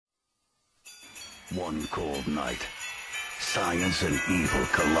One cold night, science and evil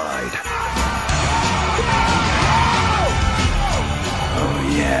collide.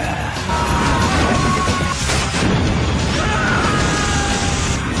 Oh yeah.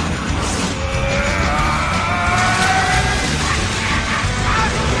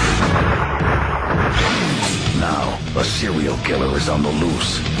 Now, a serial killer is on the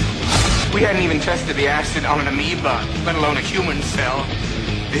loose. We hadn't even tested the acid on an amoeba, let alone a human cell.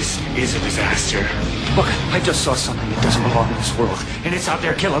 This is a disaster. Look, I just saw something that doesn't belong in this world, and it's out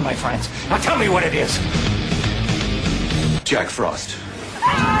there killing my friends. Now tell me what it is. Jack Frost.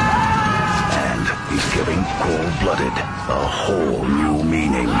 And he's giving Cold-Blooded a whole new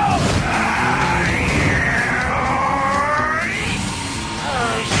meaning.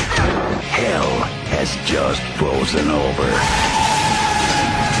 Hell has just frozen over.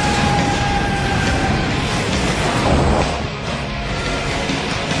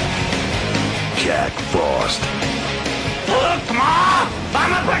 Jack Frost. Look, Ma!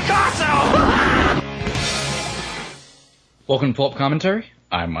 I'm a Picasso! Welcome to Pulp Commentary.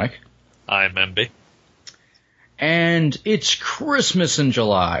 I'm Mike. I'm MB. And it's Christmas in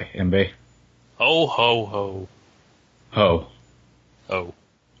July, MB. Ho, ho, ho. Ho. Ho.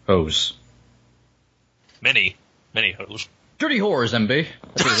 Hose. Many hoes. Dirty whores, MB.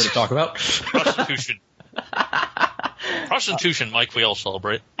 That's what we're going to talk about. Prostitution. Prostitution, Mike, we all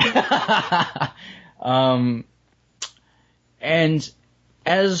celebrate. And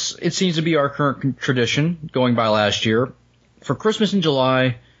as it seems to be our current tradition, going by last year, for Christmas in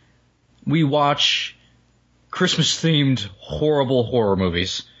July, we watch Christmas-themed horrible horror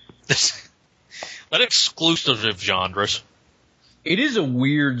movies. That exclusive of genres. It is a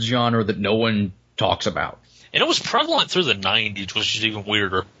weird genre that no one talks about. And it was prevalent through the 90s, which is even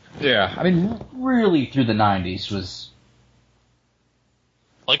weirder. Yeah, I mean, really through the 90s was...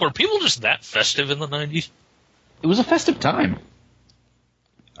 Like, were people just that festive in the 90s? It was a festive time.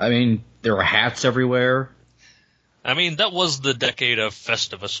 I mean, there were hats everywhere. I mean, that was the decade of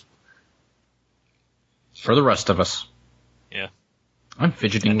Festivus. For the rest of us. Yeah. I'm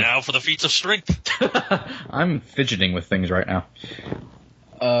fidgeting. And now for the feats of strength. I'm fidgeting with things right now.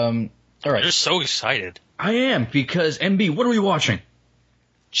 All right. I'm just so excited. I am, because, MB, what are we watching?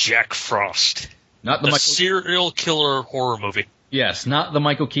 Jack Frost. Not the serial killer horror movie. Yes, not the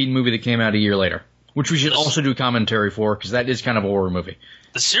Michael Keaton movie that came out a year later, which we should also do commentary for, because that is kind of a horror movie.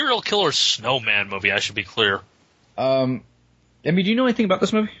 The serial killer snowman movie, I should be clear. MB, do you know anything about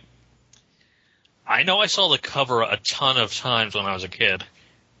this movie? I know I saw the cover a ton of times when I was a kid.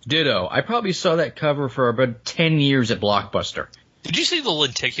 Ditto. I probably saw that cover for about 10 years at Blockbuster. Did you see the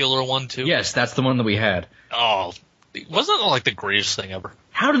lenticular one, too? Yes, that's the one that we had. Oh, wasn't that like the greatest thing ever?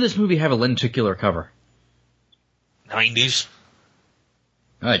 How did this movie have a lenticular cover? 90s.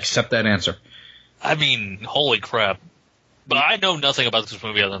 I accept that answer. I mean, holy crap. But I know nothing about this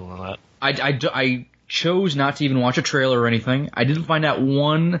movie other than that. I chose not to even watch a trailer or anything. I didn't find out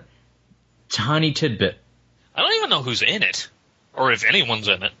one tiny tidbit. I don't even know who's in it. Or if anyone's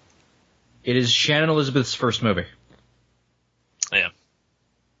in it. It is Shannon Elizabeth's first movie. Yeah.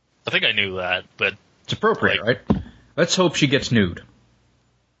 I think I knew that, but... It's appropriate, right? Let's hope she gets nude.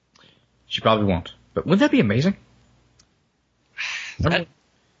 She probably won't. But wouldn't that be amazing?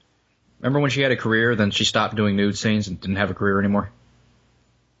 Remember when she had a career, then she stopped doing nude scenes and didn't have a career anymore?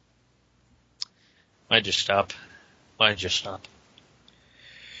 Why'd you stop? Moment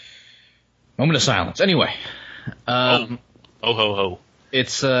of silence. Anyway. Ho, ho, ho.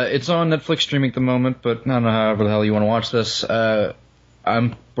 It's on Netflix streaming at the moment, but I don't know however the hell you want to watch this. We're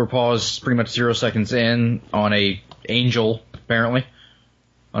paused pretty much 0 seconds in on a angel, apparently,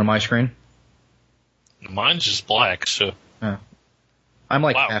 on my screen. Mine's just black, so... I'm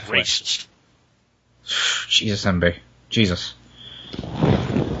like wow, halfway. Racist. Jesus, MB. Jesus.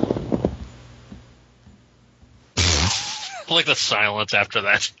 Like the silence after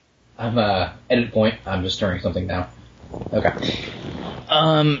that. I'm, edit point. I'm just stirring something down. Okay.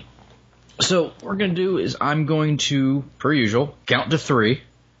 So, what we're gonna do is I'm going to, per usual, count to 3.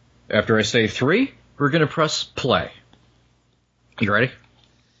 After I say 3, we're gonna press play. You ready?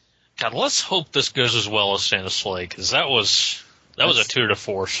 God, let's hope this goes as well as Santa Slay, because that was a tour de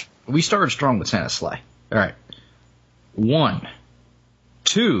force. We started strong with Santa Slay. All right. 1,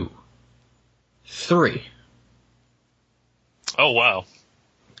 2, 3. Oh, wow.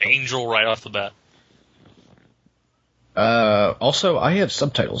 Angel right off the bat. Also, I have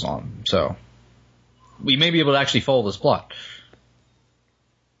subtitles on, so we may be able to actually follow this plot.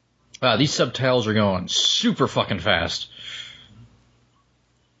 These subtitles are going super fucking fast.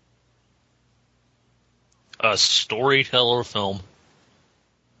 A storyteller film.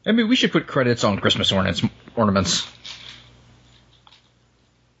 I mean, we should put credits on Christmas ornaments.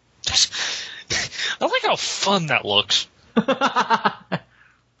 I like how fun that looks.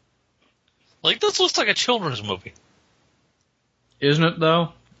 Like, this looks like a children's movie. Isn't it,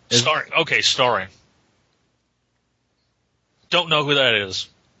 though? Starring. Don't know who that is.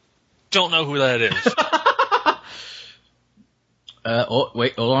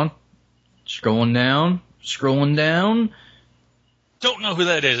 Wait, hold on. Scrolling down. Don't know who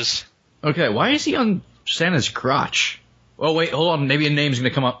that is. Okay, why is he on Santa's crotch? Oh, wait, hold on. Maybe a name's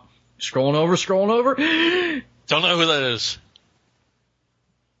gonna come up. Scrolling over. Don't know who that is.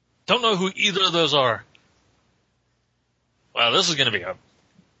 Don't know who either of those are. Wow, this is gonna be a...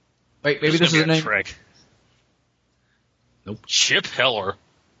 Wait, maybe this is a name? Trick. Nope. Chip Heller.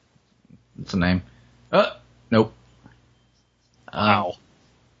 That's a name. Nope. Wow.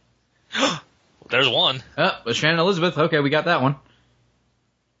 There's one. Shannon Elizabeth. Okay, we got that one.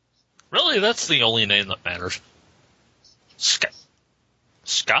 Really, that's the only name that matters.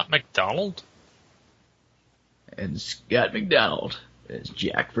 Scott McDonald? And Scott McDonald as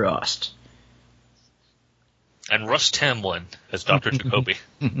Jack Frost. And Russ Tamblyn as Dr. Jacoby.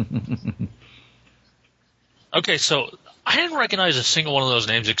 Okay, so I didn't recognize a single one of those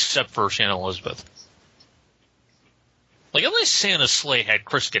names except for Shannon Elizabeth. Like, at least Santa's Sleigh had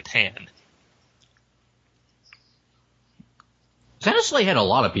Chris Kattan. Santa's Sleigh had a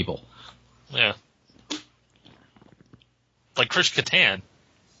lot of people. Yeah. Like Chris Kattan.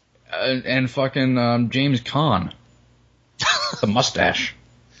 And fucking James Caan. The mustache.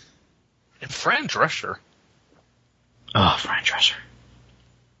 And Fran Drescher. Oh, Fran Drescher.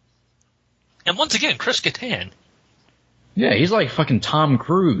 And once again, Chris Kattan. Yeah, he's like fucking Tom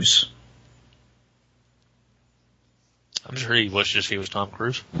Cruise. I'm sure he wishes he was Tom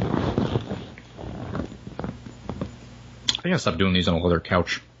Cruise. I think I stopped doing these on a leather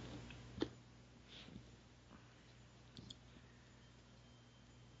couch.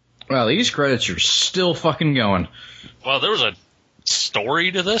 Well, these credits are still fucking going. Well, there was a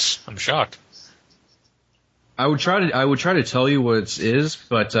story to this? I'm shocked. I would try to tell you what it is,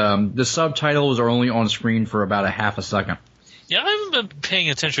 but the subtitles are only on screen for about a half a second. Yeah, I haven't been paying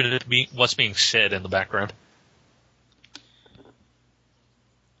attention to what's being said in the background.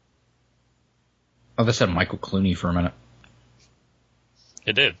 Oh, that said Michael Clooney for a minute.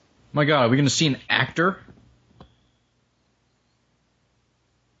 It did. My God, are we going to see an actor?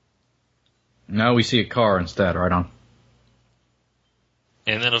 No, we see a car instead, right on.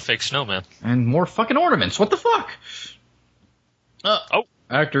 And then a fake snowman. And more fucking ornaments. What the fuck?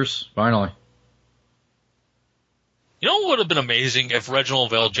 Actors, finally. You know what would have been amazing if Reginald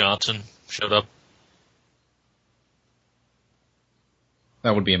Vale Johnson showed up?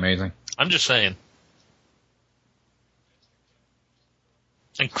 That would be amazing. I'm just saying.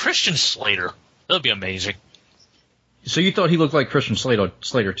 And Christian Slater. That would be amazing. So you thought he looked like Christian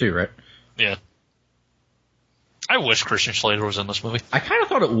Slater too, right? Yeah. I wish Christian Slater was in this movie. I kind of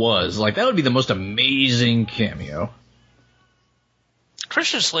thought it was. Like, that would be the most amazing cameo.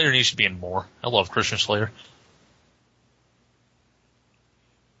 Christian Slater needs to be in more. I love Christian Slater.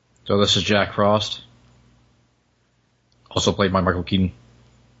 So this is Jack Frost. Also played by Michael Keaton.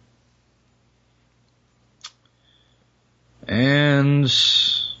 And...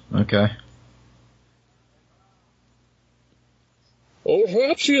 okay. Or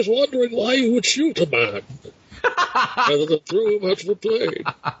perhaps he is wondering why you would shoot a man rather than throw him out of a plane.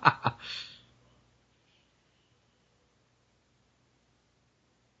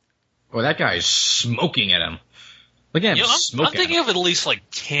 Well, that guy is smoking at him. Look at him smoking. I'm thinking of at least like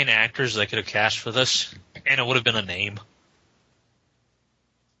 10 actors that could have cast for this, and it would have been a name.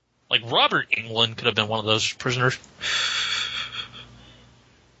 Like Robert Englund could have been one of those prisoners.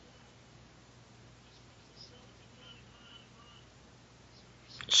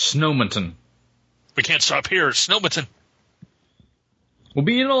 Snowminton. We can't stop here. Snowminton. We'll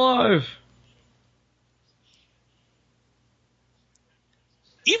be in alive.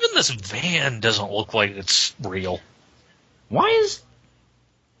 Even this van doesn't look like it's real. Why is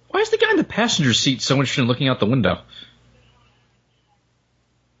the guy in the passenger seat so interested in looking out the window?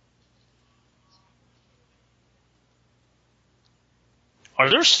 Are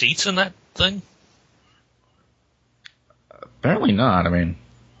there seats in that thing? Apparently not. I mean,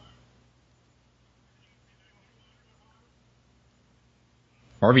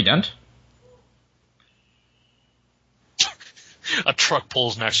 Harvey Dent? A truck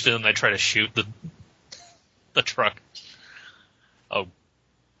pulls next to them, they try to shoot the truck.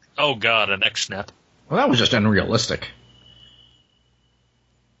 Oh God, a neck snap. Well, that was just unrealistic.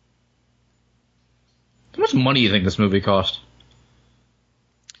 How much money do you think this movie cost?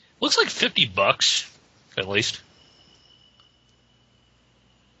 Looks like $50, at least.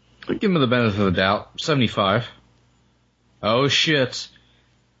 I'll give him the benefit of the doubt. 75. Oh shit.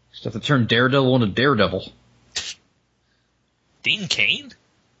 Just have to turn Daredevil into Daredevil. Dean Cain?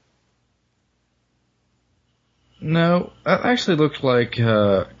 No, that actually looked like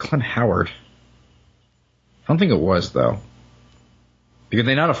Clint Howard. I don't think it was, though. Could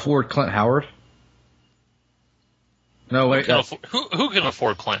they not afford Clint Howard? No, wait. Who can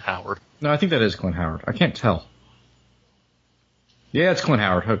afford Clint Howard? No, I think that is Clint Howard. I can't tell. Yeah, it's Clint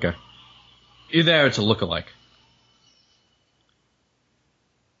Howard. Okay. Either that or it's a lookalike.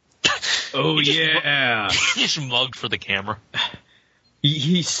 Oh, yeah. He just mugged for the camera.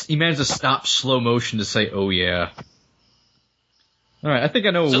 He managed to stop slow motion to say, oh, yeah. All right, I think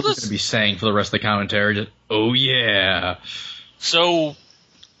I know what we're going to be saying for the rest of the commentary. Just, oh, yeah. So,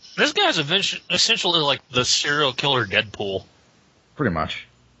 this guy's essentially like the serial killer Deadpool. Pretty much.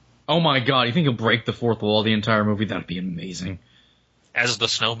 Oh, my God. You think he'll break the fourth wall the entire movie? That'd be amazing. As the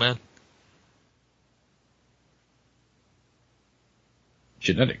Snowman?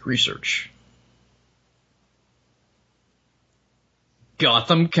 Genetic research.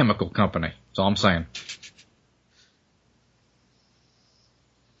 Gotham Chemical Company. That's all I'm saying.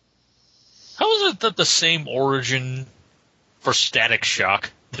 How is it that the same origin for Static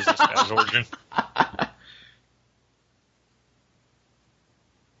Shock is this guy's origin?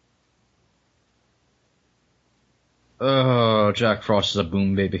 Oh, Jack Frost is a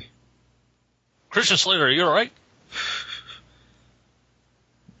boom baby. Christian Slater, are you alright?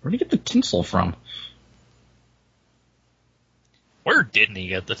 Where'd he get the tinsel from? Where didn't he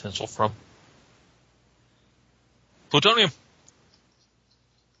get the tinsel from? Plutonium.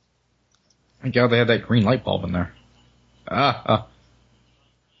 Thank God they had that green light bulb in there. How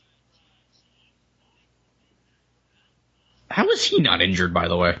is he not injured, by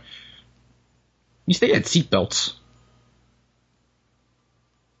the way? At least they had seatbelts.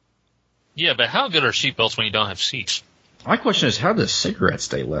 Yeah, but how good are seatbelts when you don't have seats? My question is, how does cigarettes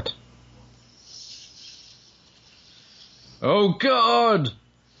stay lit? Oh, God!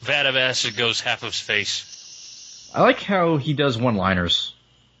 Vat of acid goes half of his face. I like how he does one-liners.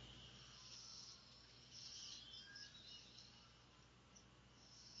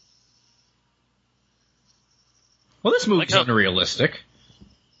 Well, this movie's unrealistic.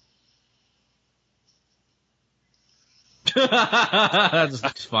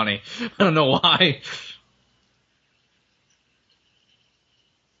 That's funny. I don't know why.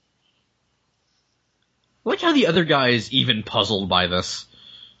 I like how the other guy is even puzzled by this.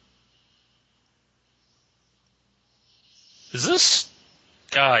 Is this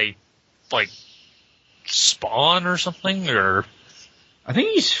guy, like, Spawn or something, or? I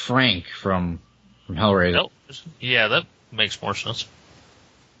think he's Frank from Hellraiser. Nope. Yeah, that makes more sense.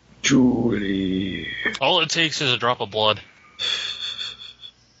 Julie. All it takes is a drop of blood.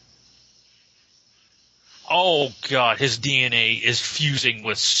 Oh, God, his DNA is fusing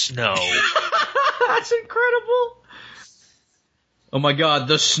with snow. That's incredible. Oh, my God,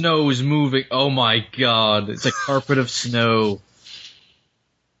 the snow is moving. Oh, my God, it's a carpet of snow.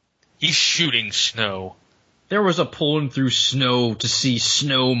 He's shooting snow. There was a pulling through snow to see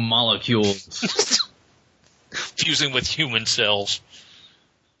snow molecules. Fusing with human cells.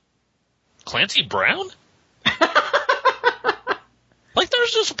 Clancy Brown? Like,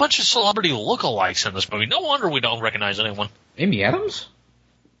 there's just a bunch of celebrity lookalikes in this movie. No wonder we don't recognize anyone. Amy Adams?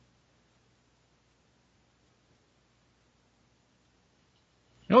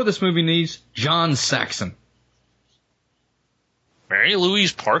 You know what this movie needs? John Saxon. Mary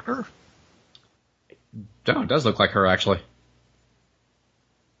Louise Parker? Oh, it does look like her, actually.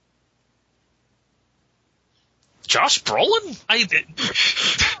 Josh Brolin?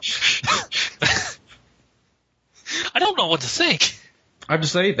 I don't know what to think. I have to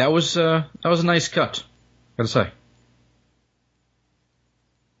say, that was a nice cut. Gotta say.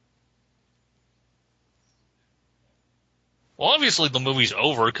 Well, obviously the movie's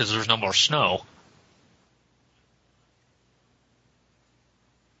over because there's no more snow.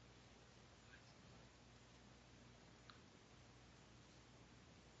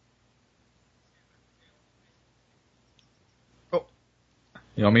 Oh.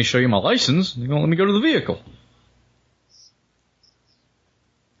 You want me to show you my license? You won't let me go to the vehicle.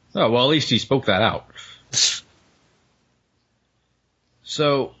 Oh, well, at least he spoke that out.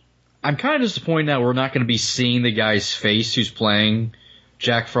 So, I'm kind of disappointed now we're not going to be seeing the guy's face who's playing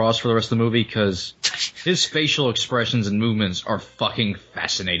Jack Frost for the rest of the movie, because his facial expressions and movements are fucking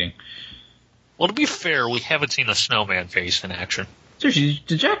fascinating. Well, to be fair, we haven't seen a snowman face in action. Seriously,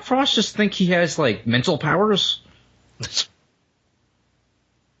 did Jack Frost just think he has, like, mental powers?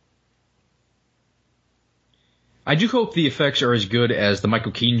 I do hope the effects are as good as the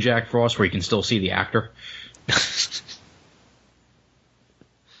Michael Keaton Jack Frost, where you can still see the actor.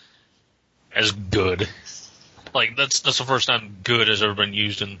 As good. Like, that's the first time good has ever been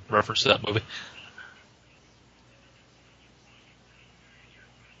used in reference to that movie.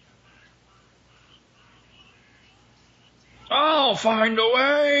 I'll find a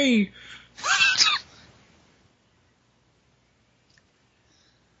way!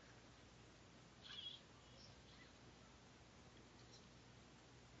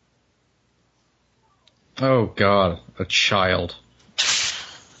 Oh, God. A child.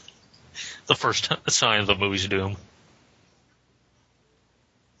 The first sign of the movie's doom.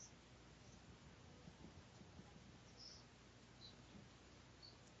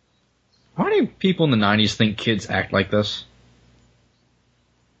 Why do people in the 90s think kids act like this?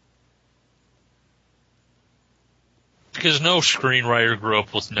 Because no screenwriter grew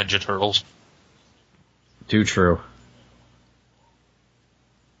up with Ninja Turtles. Too true.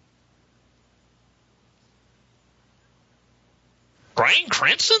 Bryan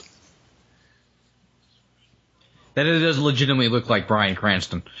Cranston? That it does legitimately look like Bryan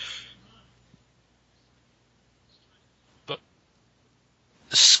Cranston. But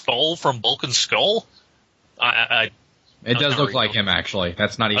Skull from Bulk and Skull? It does look like him, actually.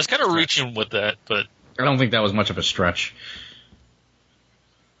 That's not even. I was kind of reaching with that, but I don't think that was much of a stretch.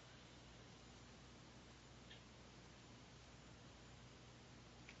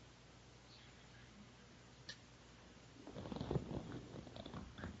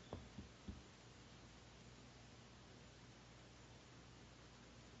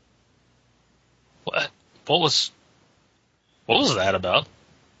 what was that about?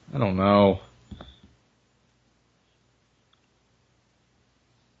 I don't know.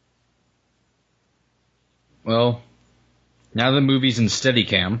 Well, now the movie's in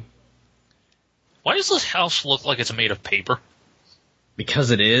Steadicam. Why does this house look like it's made of paper?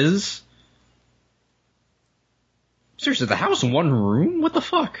 Because it is? Seriously, the house in one room? What the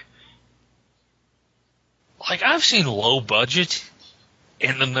fuck? Like, I've seen low budget,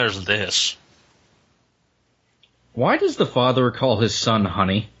 and then there's this. Why does the father call his son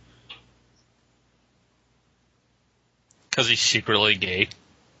Honey? Because he's secretly gay.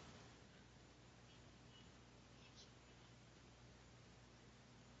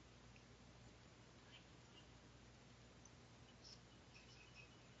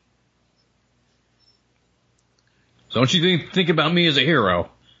 So don't you think about me as a hero?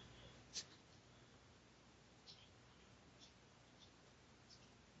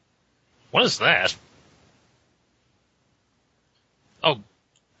 What is that? Oh,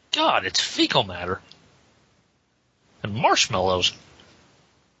 God, it's fecal matter. And marshmallows.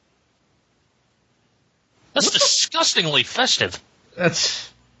 That's disgustingly festive. That's...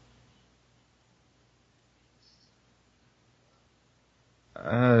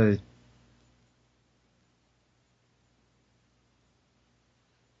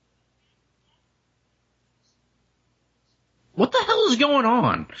 What the hell is going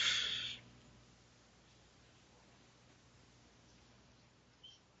on?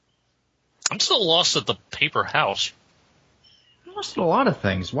 I'm still lost at the paper house. I lost a lot of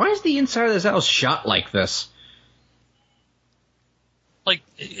things. Why is the inside of this house shot like this? Like,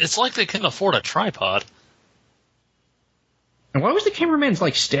 it's like they couldn't afford a tripod. And why was the cameraman,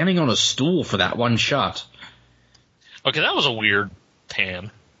 like, standing on a stool for that one shot? Okay, that was a weird pan.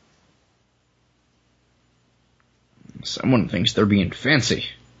 Someone thinks they're being fancy.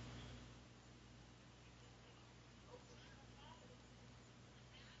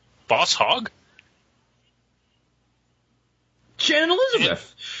 Boss Hogg? Shannon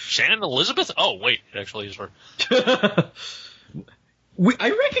Elizabeth! Shannon Elizabeth? Oh, wait, it actually is her.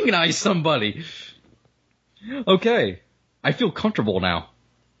 I recognize somebody! Okay. I feel comfortable now.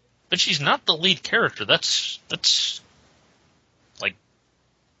 But she's not the lead character. That's like...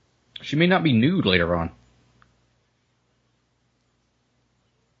 She may not be nude later on.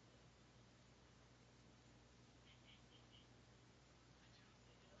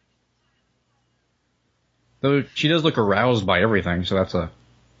 Though she does look aroused by everything, so that's a...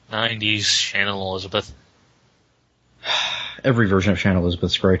 90s Shannon Elizabeth. Every version of Shannon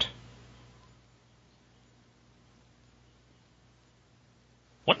Elizabeth's great.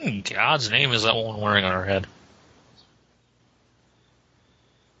 What in God's name is that woman wearing on her head?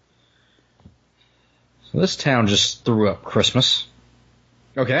 So this town just threw up Christmas.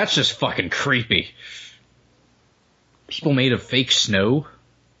 Okay, that's just fucking creepy. People made of fake snow.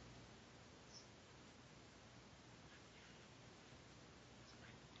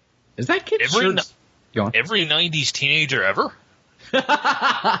 Is that kid Every 90s teenager ever?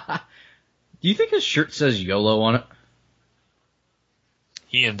 Do you think his shirt says YOLO on it?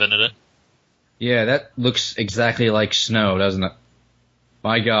 He invented it. Yeah, that looks exactly like snow, doesn't it?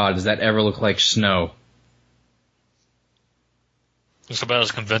 My God, does that ever look like snow? It's about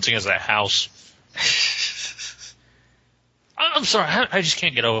as convincing as that house. I'm sorry, I just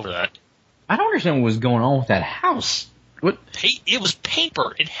can't get over that. I don't understand what was going on with that house. What? It was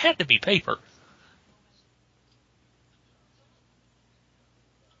paper. It had to be paper.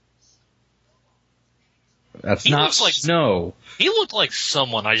 That's He not looks like snow. He looked like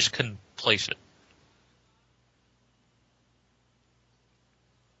someone. I just couldn't place it.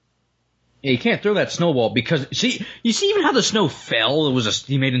 Yeah, you can't throw that snowball because you see even how the snow fell.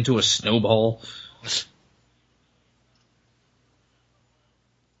 He made into a snowball.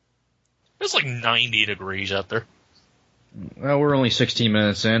 It's like 90 degrees out there. Well, we're only 16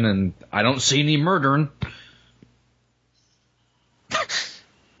 minutes in, and I don't see any murdering.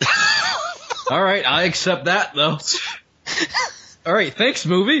 All right, I accept that, though. All right, thanks,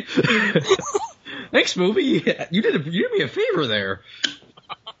 movie. Thanks, movie. You did me a favor there.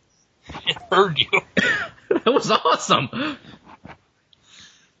 It hurt you. That was awesome.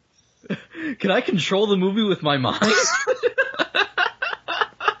 Can I control the movie with my mind?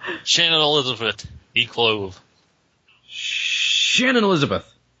 Shannon Elizabeth, E. Clove. Shannon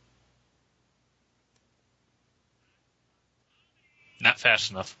Elizabeth. Not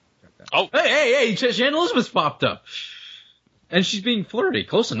fast enough. Oh, Hey, Shannon Elizabeth's popped up. And she's being flirty.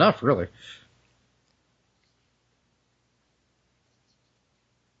 Close enough, really.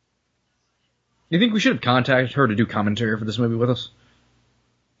 You think we should have contacted her to do commentary for this movie with us?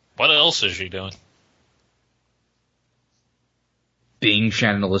 what else is she doing? Being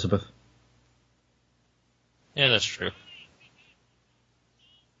Shannon Elizabeth. Yeah, that's true.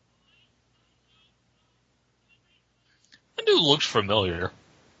 That dude looks familiar.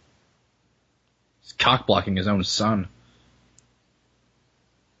 He's cock-blocking his own son.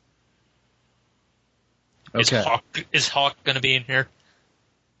 Okay. Is Hawk going to be in here?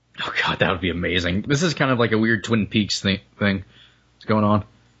 Oh, God, that would be amazing. This is kind of like a weird Twin Peaks thing. What's going on?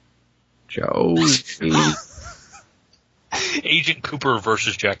 Josie. Agent Cooper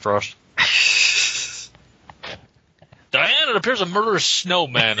versus Jack Frost. Diane, it appears a murderous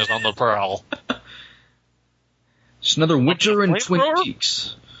snowman is on the prowl. It's another winter in Twin flamethrower?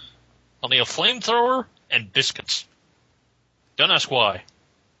 Peaks. Only a flamethrower and biscuits. Don't ask why.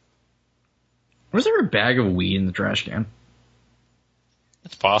 Was there a bag of weed in the trash can?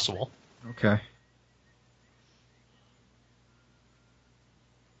 It's possible. Okay.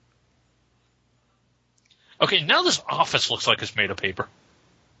 Okay, now this office looks like it's made of paper.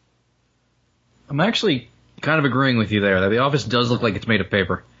 I'm actually kind of agreeing with you there, that the office does look like it's made of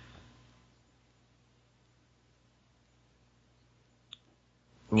paper.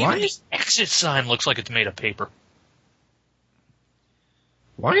 Why Even the exit sign looks like it's made of paper.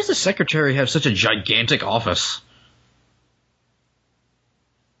 Why does the secretary have such a gigantic office?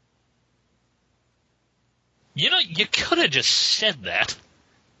 You know, you could have just said that.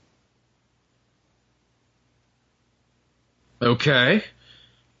 Okay.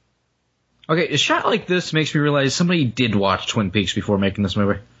 Okay, a shot like this makes me realize somebody did watch Twin Peaks before making this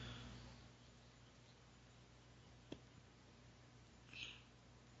movie.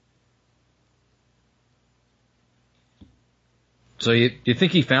 So you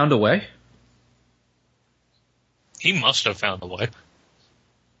think he found a way? He must have found a way.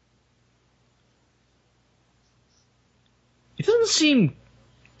 It doesn't seem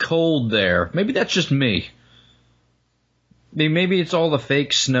cold there. Maybe that's just me. Maybe it's all the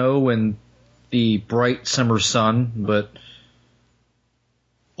fake snow and the bright summer sun, but...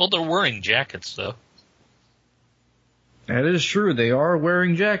 Well, they're wearing jackets, though. That is true. They are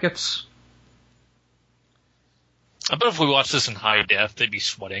wearing jackets. I bet if we watched this in high def, they'd be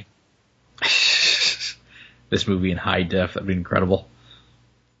sweating. This movie in high def, that'd be incredible.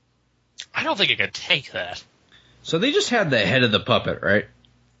 I don't think I could take that. So they just had the head of the puppet, right?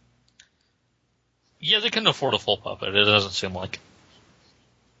 Yeah, they couldn't afford a full puppet, it doesn't seem like.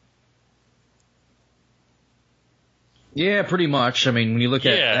 Yeah, pretty much. I mean, when you look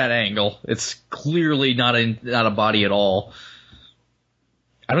at that angle, it's clearly not a body at all.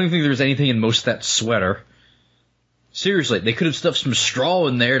 I don't even think there's anything in most of that sweater. Seriously, they could have stuffed some straw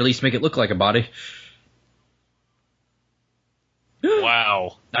in there to at least make it look like a body.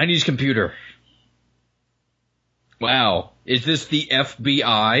 Wow. 90s computer. Wow. Is this the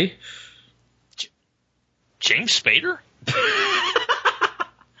FBI? James Spader?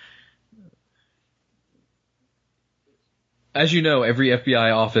 As you know, every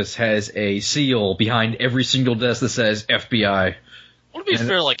FBI office has a seal behind every single desk that says FBI. Well, to be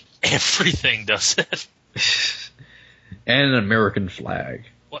fair, like, Everything does it. And an American flag.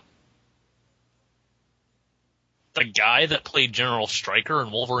 What? The guy that played General Stryker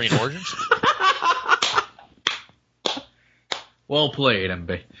in Wolverine Origins? Well played,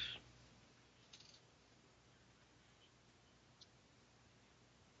 MB.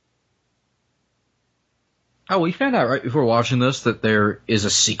 Oh, we found out right before watching this that there is a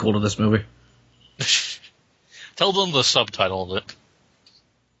sequel to this movie. Tell them the subtitle of it.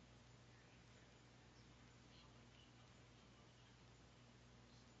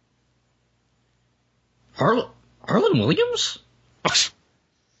 Harlan Williams?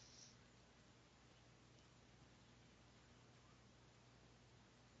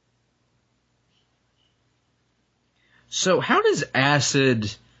 So how does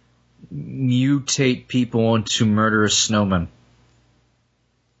acid mutate people into murderous snowmen?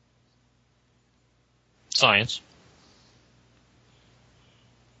 Science.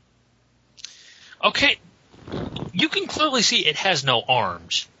 Okay, you can clearly see it has no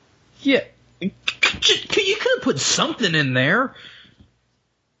arms. Yeah. You could have put something in there.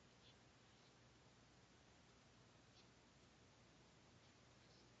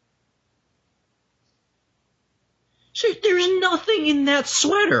 See, there's nothing in that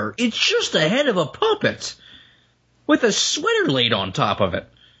sweater. It's just the head of a puppet with a sweater laid on top of it.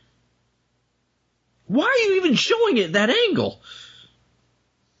 Why are you even showing it that angle?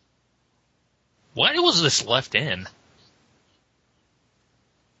 Why was this left in?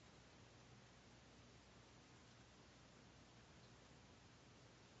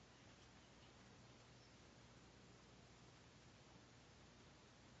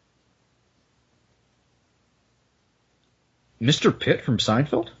 Mr. Pitt from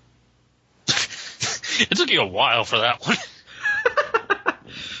Seinfeld? It took you a while for that one.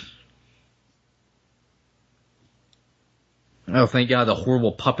 Oh, thank God the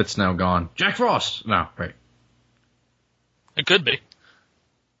horrible puppet's now gone. Jack Frost! No, right. It could be.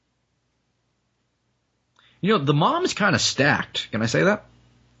 You know, the mom's kind of stacked. Can I say that?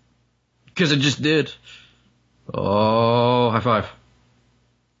 Because it just did. Oh, high five.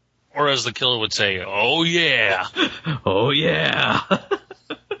 Or as the killer would say, oh yeah. Oh, yeah.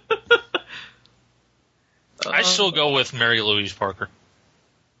 I still go with Mary Louise Parker.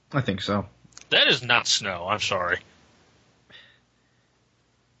 I think so. That is not snow, I'm sorry.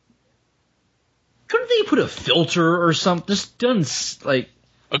 Couldn't they put a filter or something? Just done, like...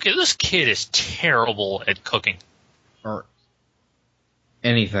 Okay, this kid is terrible at cooking. Or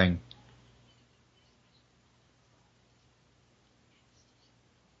anything.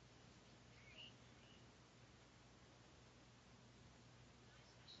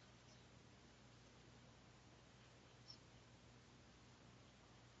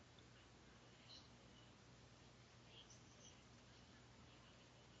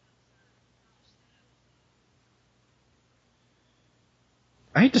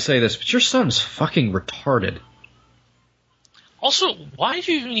 I hate to say this, but your son's fucking retarded. Also, why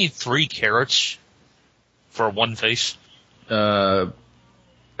do you need 3 carrots for one face? A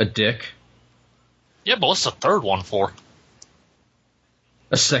dick. Yeah, but what's the third one for?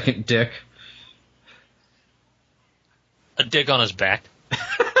 A second dick. A dick on his back?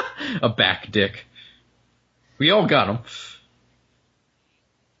 A back dick. We all got him.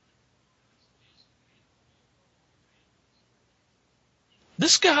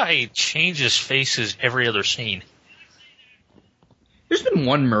 This guy changes faces every other scene. There's been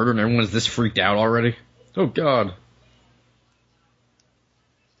one murder and everyone's this freaked out already. Oh, God.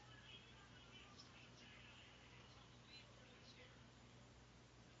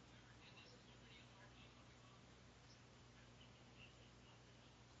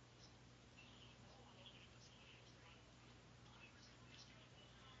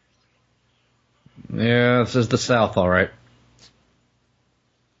 Yeah, this is the South, all right.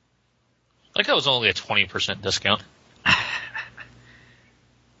 Like that was only a 20% discount.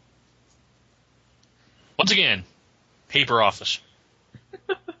 Once again, Paper Office.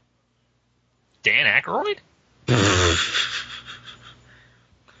 Dan Aykroyd?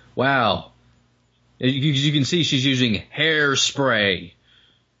 Wow. You can see she's using hairspray.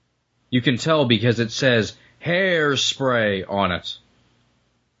 You can tell because it says hairspray on it.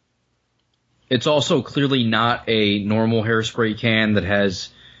 It's also clearly not a normal hairspray can that has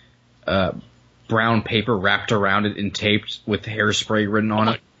brown paper wrapped around it and taped with hairspray written on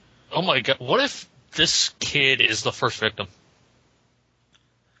it. Oh my God. What if this kid is the first victim?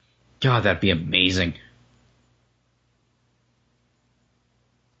 God, that'd be amazing.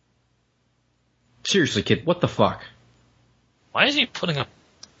 Seriously, kid, what the fuck? Why is he putting up...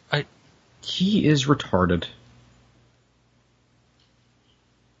 He is retarded.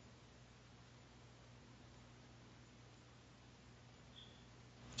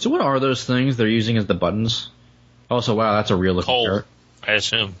 So what are those things they're using as the buttons? Also, wow, that's a real looking Coal, carrot. I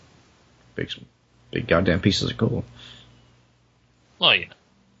assume. Big goddamn pieces of coal. Well, yeah.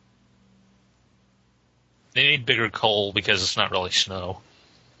 They need bigger coal because it's not really snow.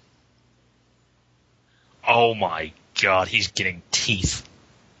 Oh my god, he's getting teeth.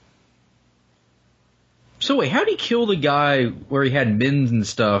 So wait, how'd he kill the guy where he had mins and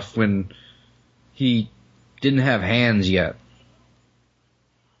stuff when he didn't have hands yet?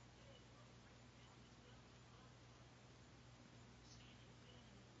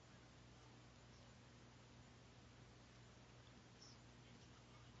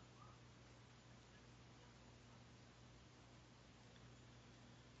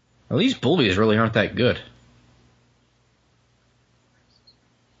 Well, these bullies really aren't that good.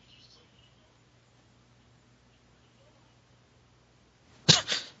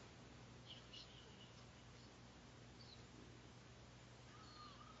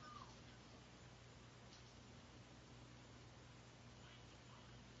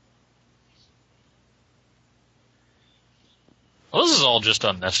 Well, this is all just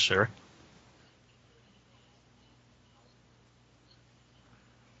unnecessary.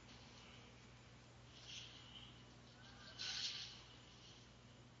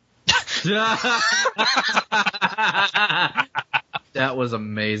 That was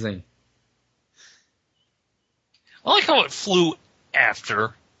amazing. I like how it flew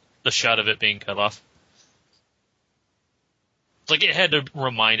after the shot of it being cut off. It's like it had to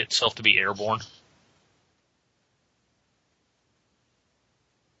remind itself to be airborne.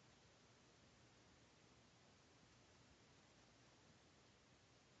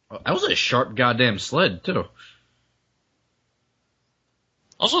 That was a sharp goddamn sled, too.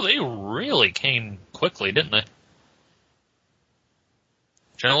 Also, they really came quickly, didn't they?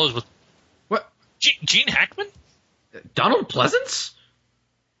 General Elizabeth. What? Gene Hackman? Donald Pleasance?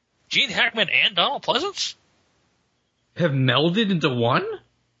 Gene Hackman and Donald Pleasance? Have melded into one?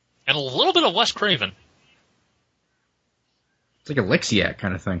 And a little bit of Wes Craven. It's like a Lexiac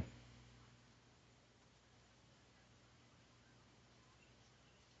kind of thing.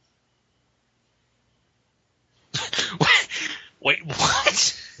 Wait,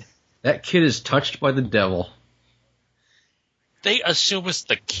 what? That kid is touched by the devil. They assume it's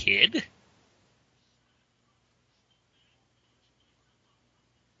the kid?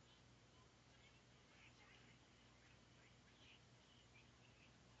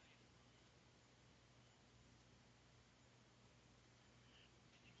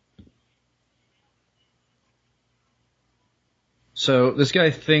 So this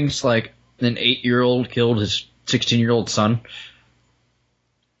guy thinks like an 8-year-old killed his 16-year-old son.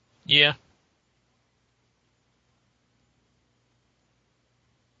 Yeah.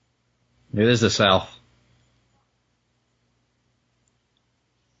 It is the South.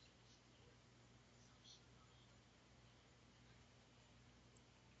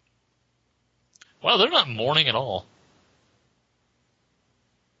 Wow, they're not mourning at all.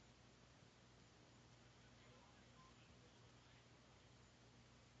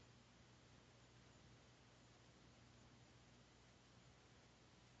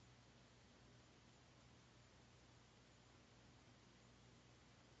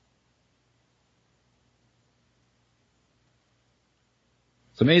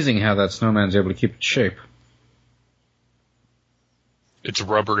 It's amazing how that snowman's able to keep its shape. It's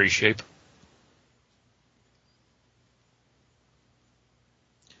rubbery shape.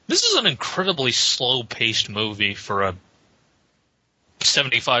 This is an incredibly slow-paced movie for a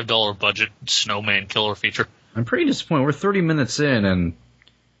 $75 budget snowman killer feature. I'm pretty disappointed. We're 30 minutes in and...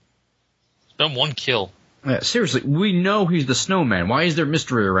 It's been one kill. Seriously, we know he's the snowman. Why is there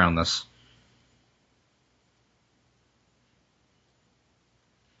mystery around this?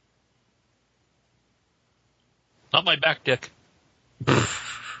 Not my back dick.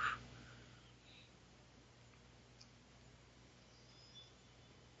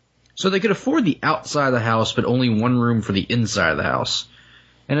 So they could afford the outside of the house, but only one room for the inside of the house.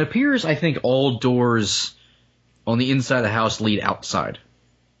 And it appears, I think, all doors on the inside of the house lead outside.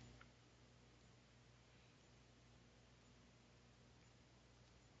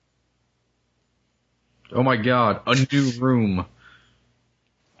 Oh my god, a new room.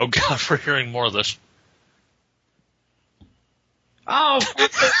 Oh god, we're hearing more of this. Oh!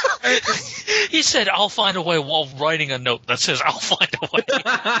 He said, I'll find a way while writing a note that says, I'll find a way.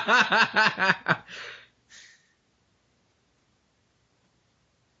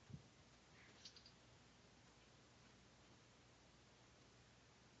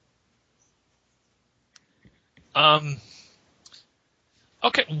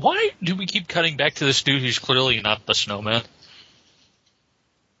 Okay, why do we keep cutting back to this dude who's clearly not the snowman?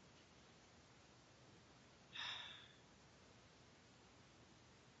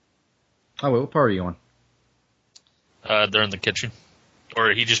 Oh, wait, what part are you on? They're in the kitchen.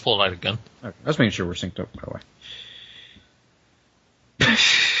 Or he just pulled out a gun. Okay, I was making sure we're synced up, by the way.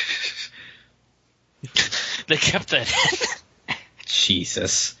 They kept that in.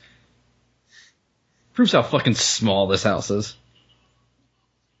 Jesus. Proves how fucking small this house is.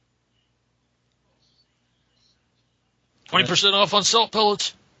 20% off on salt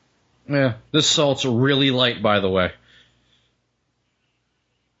pellets. Yeah, this salt's really light, by the way.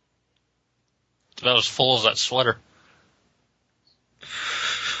 It's about as full as that sweater.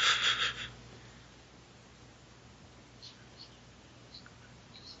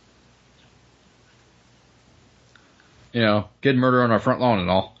 You know, good murder on our front lawn and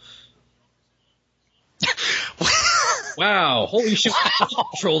all. Wow, holy shit,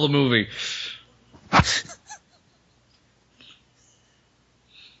 control the movie.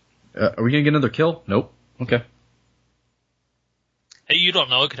 Are we gonna get another kill? Nope. Okay. Hey, you don't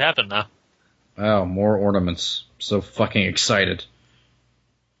know. It could happen now. Oh, more ornaments. So fucking excited.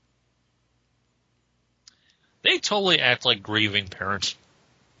 They totally act like grieving parents.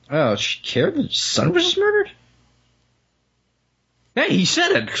 Oh, she cared that his son was just murdered? Hey, he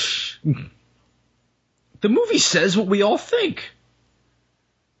said it. The movie says what we all think.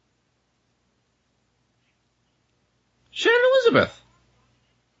 Shannon Elizabeth.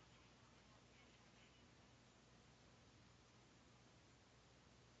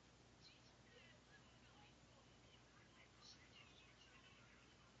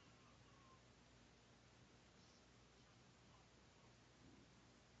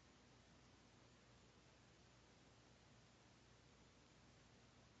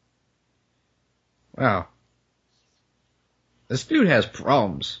 Wow. This dude has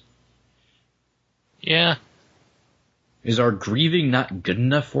problems. Yeah. Is our grieving not good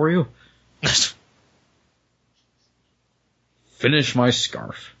enough for you? Finish my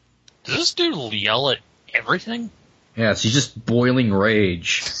scarf. Does this dude yell at everything? Yes, he's just boiling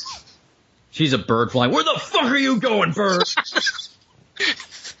rage. She's a bird flying. Where the fuck are you going, bird?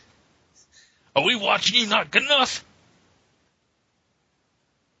 Are we watching you not good enough?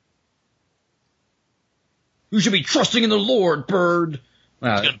 You should be trusting in the Lord, bird.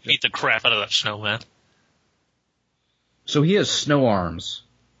 He's gonna beat the crap out of that snowman. So he has snow arms.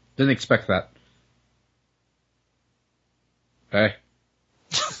 Didn't expect that. Okay.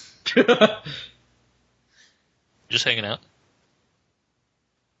 Just hanging out.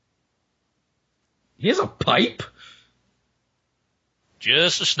 He has a pipe?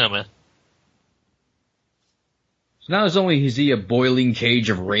 Just a snowman. So not only is he a boiling cage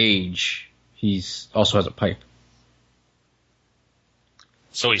of rage, he's also has a pipe.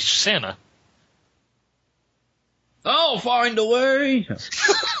 So he's Santa. I'll find a way.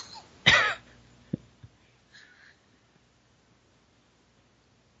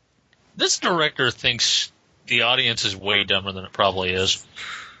 This director thinks the audience is way dumber than it probably is.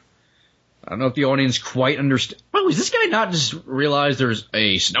 I don't know if the audience quite understand. Oh, is this guy not just realize there's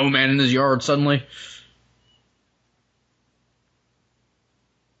a snowman in his yard suddenly?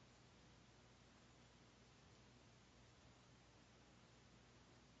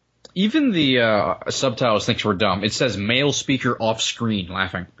 Even the subtitles thinks we're dumb. It says male speaker off screen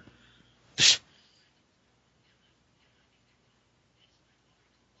laughing.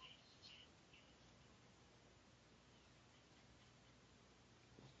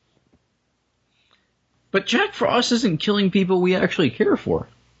 But Jack Frost isn't killing people we actually care for.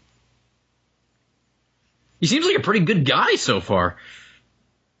 He seems like a pretty good guy so far.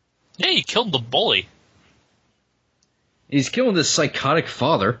 Yeah, he killed the bully. He's killing this psychotic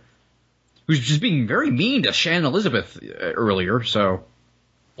father, who's just being very mean to Shannon Elizabeth earlier, so...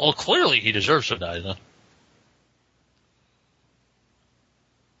 Well, clearly he deserves to die, then.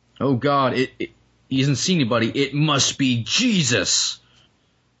 Oh God, he hasn't seen anybody. It must be Jesus.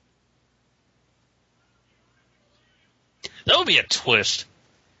 That would be a twist.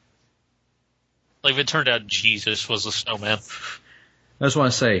 Like if it turned out Jesus was the snowman. I just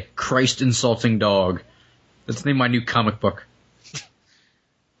want to say, Christ insulting dog. That's the name of my new comic book.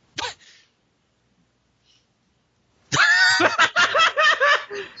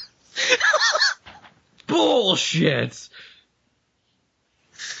 Bullshit.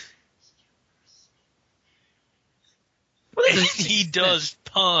 He does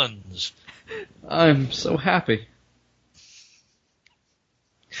puns. I'm so happy.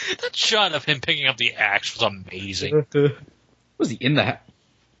 That shot of him picking up the axe was amazing. Was he in the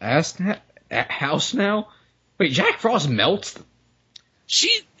house now? Wait, Jack Frost melts?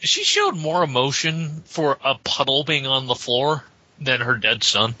 She showed more emotion for a puddle being on the floor than her dead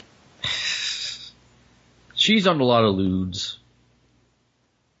son. She's on a lot of lewds.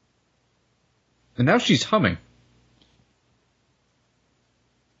 And now she's humming.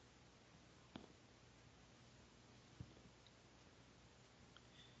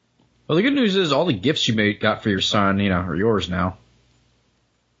 Well, the good news is all the gifts you got for your son, are yours now.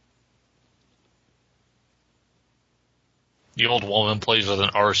 The old woman plays with an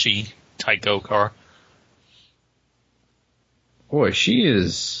RC Tyco car. Boy, she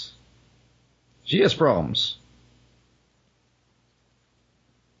has problems.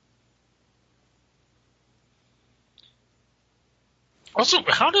 Also,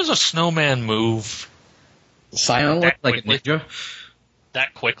 how does a snowman move Silently, like a ninja?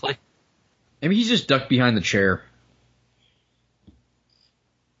 that quickly? Maybe he's just ducked behind the chair.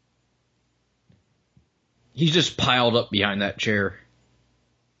 He's just piled up behind that chair.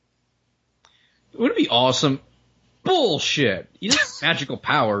 Wouldn't it be awesome? Bullshit. He doesn't have magical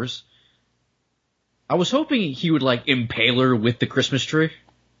powers. I was hoping he would, impale her with the Christmas tree.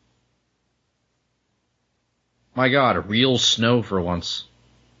 My God, real snow for once.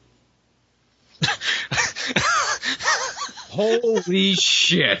 Holy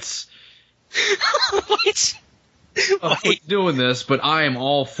shit. What? I hate doing this, but I am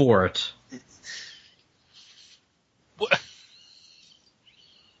all for it.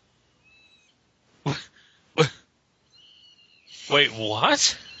 Wait,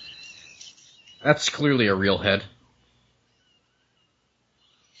 what? That's clearly a real head.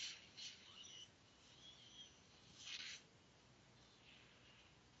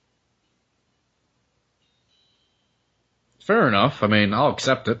 Fair enough. I mean, I'll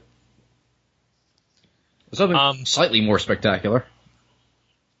accept it. Something slightly more spectacular.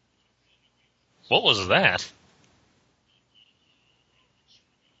 What was that?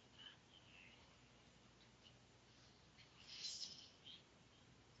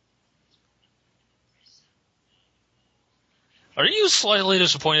 Are you slightly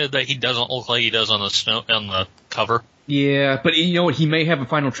disappointed that he doesn't look like he does on the cover? Yeah, but you know what? He may have a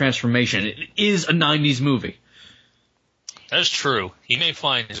final transformation. It is a 90s movie. That's true. He may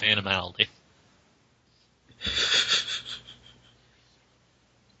find his animality.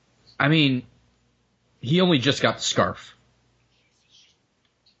 I mean, he only just got the scarf.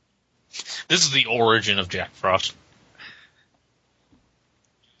 This is the origin of Jack Frost.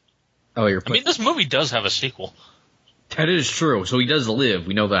 Oh, I mean, this movie does have a sequel. That is true. So he does live.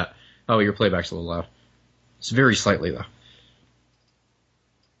 We know that. Oh, your playback's a little loud. It's very slightly, though.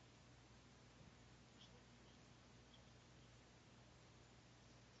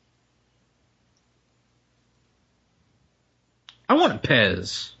 I want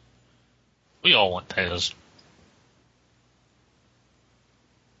Pez. We all want Pez.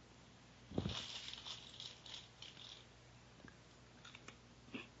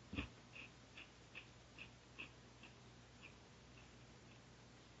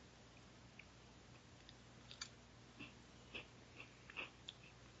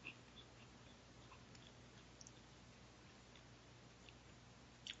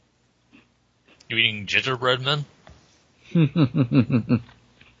 You eating gingerbread men?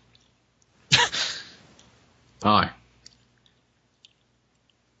 Hi.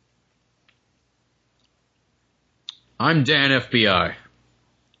 I'm Dan FBI.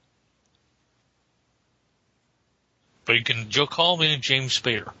 But you can call me James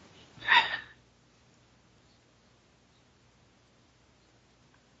Spader.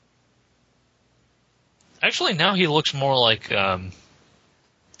 Actually, now he looks more like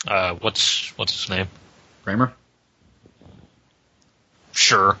what's his name? Kramer?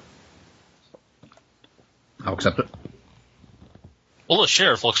 Sure. I'll accept it. Well, the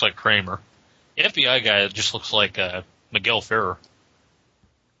sheriff looks like Kramer. The FBI guy just looks like Miguel Ferrer.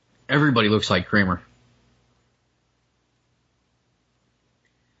 Everybody looks like Kramer.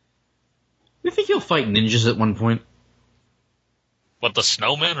 You think he'll fight ninjas at one point? What, the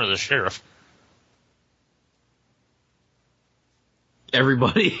snowman or the sheriff?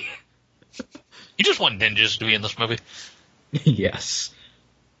 Everybody. You just want ninjas to be in this movie. Yes.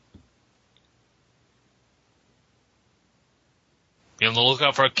 Be on the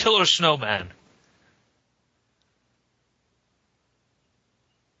lookout for a killer snowman.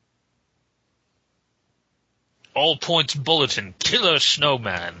 All points bulletin, killer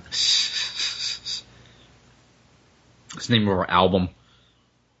snowman. It's the name of our album.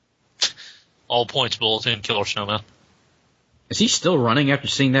 All points bulletin, killer snowman. Is he still running after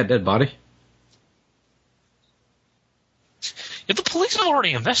seeing that dead body? If the police have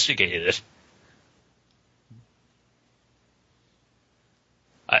already investigated it.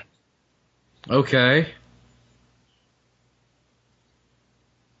 Okay.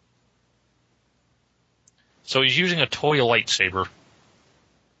 So he's using a toy lightsaber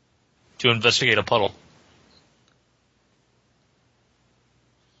to investigate a puddle.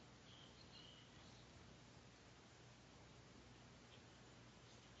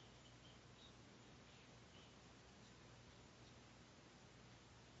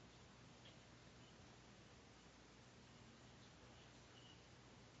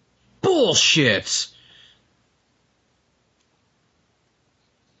 Bullshit!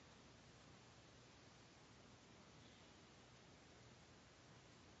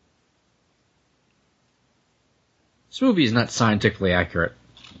 This movie is not scientifically accurate.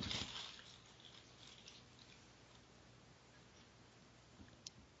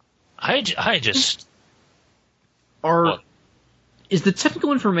 I just... Is the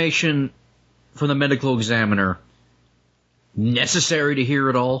technical information from the medical examiner necessary to hear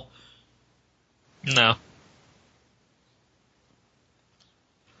it all? No.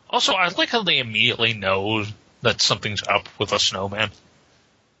 Also, I like how they immediately know that something's up with a snowman.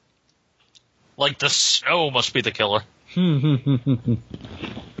 Like, the snow must be the killer.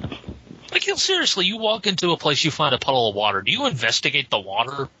 Like, seriously, you walk into a place, you find a puddle of water. Do you investigate the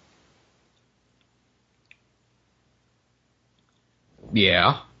water?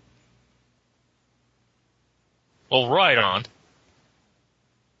 Yeah. Well, right on.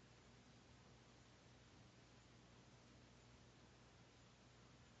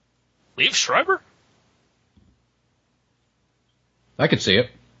 Liev Schreiber? I could see it.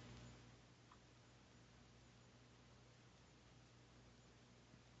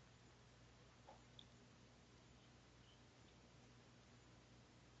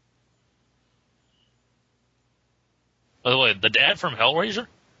 By the way, the dad from Hellraiser?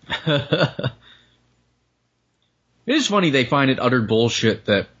 It is funny they find it utter bullshit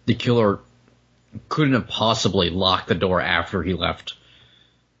that the killer couldn't have possibly locked the door after he left.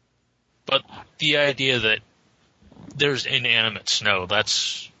 But the idea that there's inanimate snow,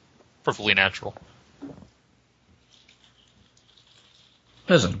 that's perfectly natural.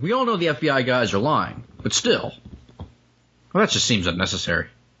 Listen, we all know the FBI guys are lying, but still. Well, that just seems unnecessary.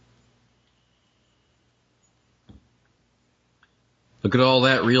 Look at all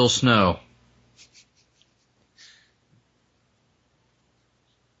that real snow.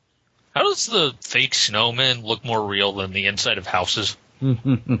 How does the fake snowman look more real than the inside of houses?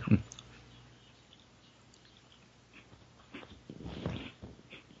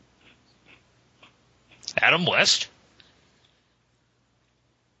 Adam West?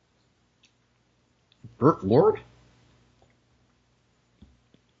 Burt Ward?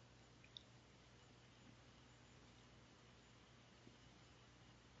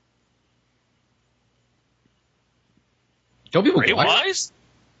 Don't people Ray what? Wise?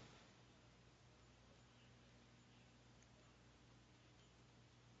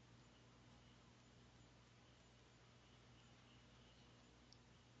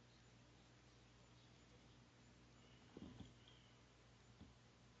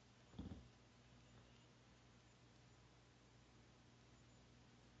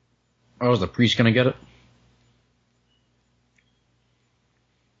 Oh, is the priest gonna get it?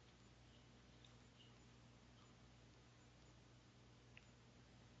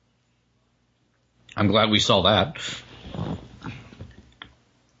 I'm glad we saw that.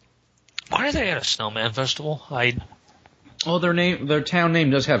 Why are they at a snowman festival? Oh, their town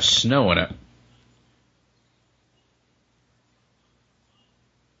name does have snow in it.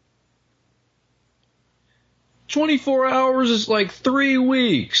 "24 hours is like 3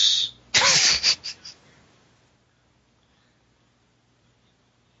 weeks.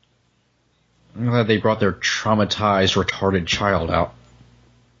 I'm glad they brought their traumatized, retarded child out.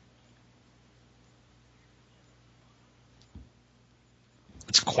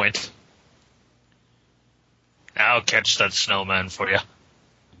 It's Quint. I'll catch that snowman for you.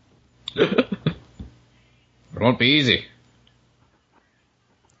 It won't be easy.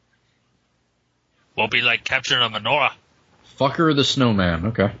 Won't be like capturing a menorah. Fucker the Snowman,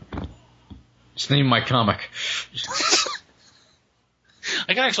 okay. It's the name of my comic.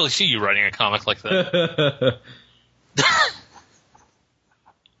 I can actually see you writing a comic like that.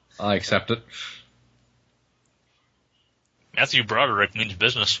 I accept it. Matthew Broderick means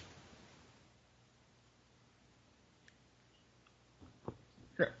business.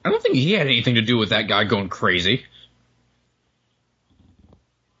 I don't think he had anything to do with that guy going crazy.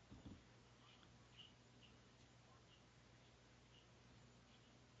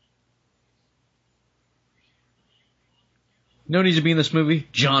 You know who needs to be in this movie?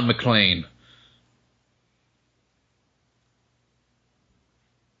 John McClane.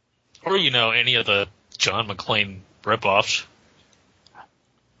 Or, any of the John McClane ripoffs.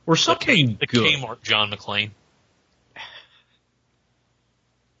 Or something The good. Kmart John McClane.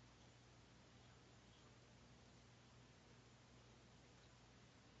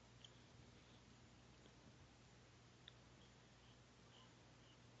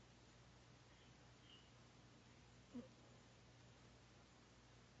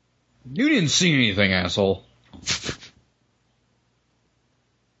 You didn't see anything, asshole.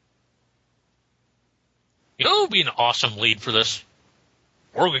 You know who would be an awesome lead for this?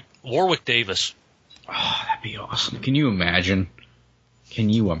 Warwick Davis. Oh, that'd be awesome. Can you imagine?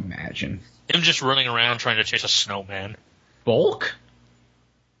 Him just running around trying to chase a snowman. Bulk?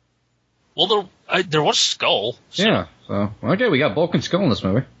 Well, there was Skull. So. Yeah, so, okay, we got Bulk and Skull in this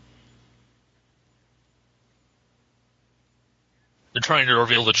movie. They're trying to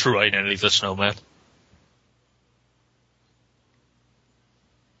reveal the true identity of the snowman.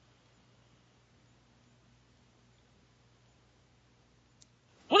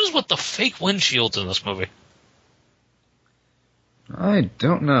 What is with the fake windshields in this movie? I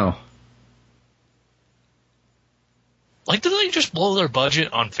don't know. Like, did they just blow their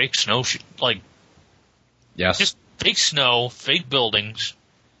budget on fake snow? Yes. Just fake snow, fake buildings.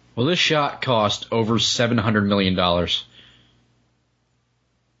 Well, this shot cost over $700 million.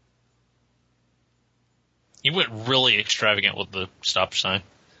 He went really extravagant with the stop sign.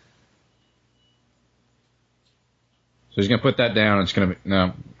 So he's going to put that down. It's going to be...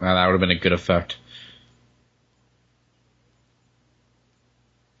 No, that would have been a good effect.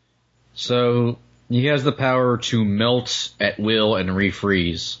 So he has the power to melt at will and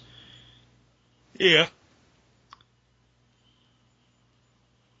refreeze. Yeah.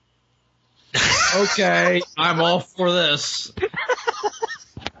 Okay, I'm all for this.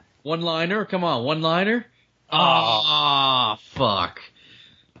 One-liner? Come on, one-liner? Ah, fuck.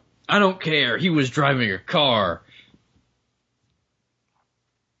 I don't care. He was driving a car.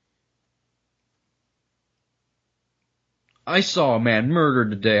 I saw a man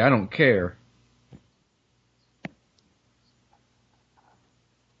murdered today. I don't care.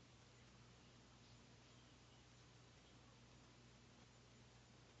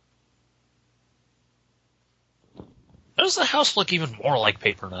 Does the house look even more like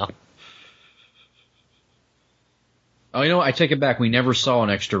paper now? Oh, you know what? I take it back. We never saw an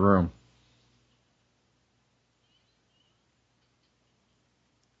extra room.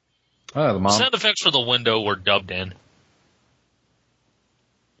 Oh, the mom. Sound effects for the window were dubbed in.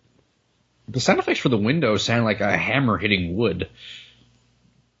 The sound effects for the window sound like a hammer hitting wood.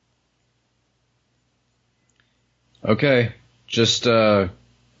 Okay, just give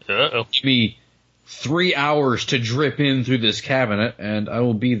me 3 hours to drip in through this cabinet, and I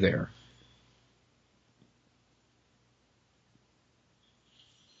will be there.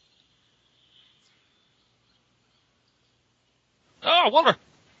 Oh, water.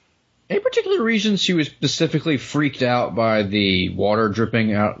 Any particular reason she was specifically freaked out by the water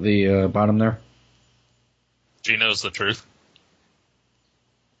dripping out the bottom there? She knows the truth.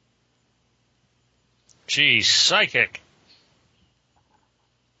 She's psychic.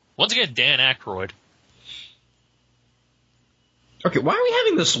 Once again, Dan Aykroyd. Okay, why are we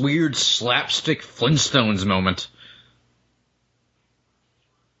having this weird slapstick Flintstones moment?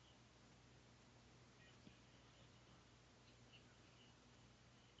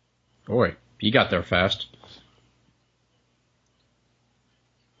 Boy, he got there fast.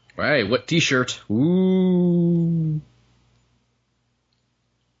 Hey, what t-shirt? Ooh.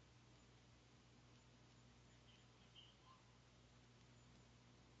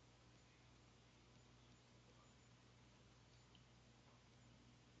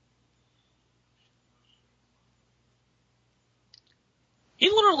 He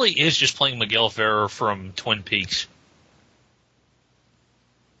literally is just playing Miguel Ferrer from Twin Peaks.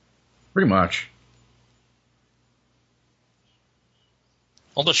 Pretty much.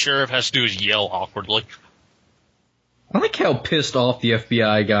 All the sheriff has to do is yell awkwardly. I like how pissed off the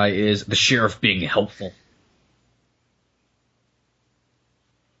FBI guy is, the sheriff being helpful.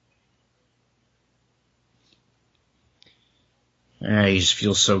 You just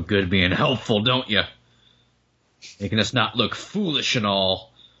feel so good being helpful, don't you? Making us not look foolish and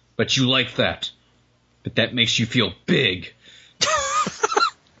all, but you like that. But that makes you feel big.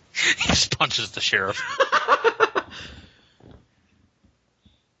 He just punches the sheriff.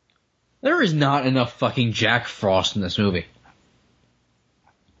 There is not enough fucking Jack Frost in this movie.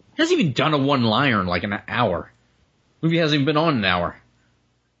 He hasn't even done a one-liner in like an hour. The movie hasn't even been on an hour.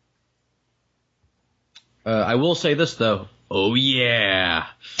 I will say this, though. Oh, yeah.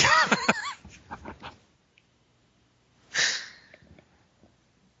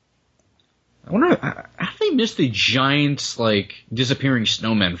 I wonder, how do they miss the giant, like, disappearing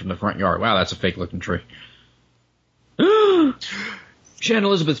snowman from the front yard? Wow, that's a fake-looking tree. Shannon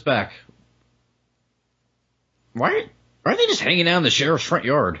Elizabeth's back. Why are they just hanging out in the sheriff's front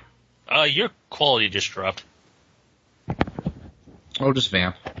yard? Your quality just dropped. Oh, just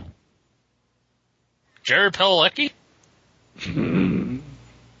vamp. Jared Padalecki?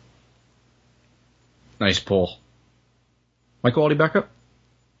 Nice pull. My quality back up?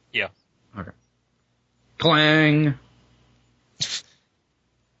 Yeah. Okay. Clang.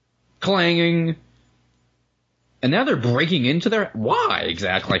 Clanging. And now they're breaking into their... Why,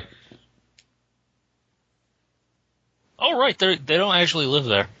 exactly? Oh, right. They don't actually live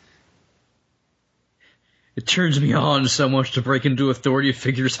there. It turns me on so much to break into authority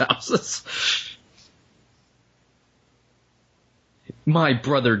figures' houses. My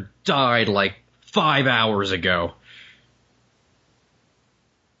brother died like 5 hours ago.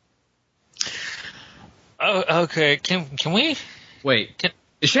 Oh, okay. Can we? Wait,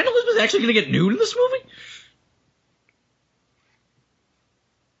 is Shannon Elizabeth actually going to get nude in this movie?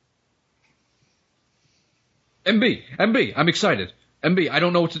 MB, I'm excited. MB, I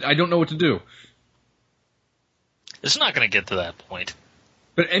don't know what to do. It's not going to get to that point.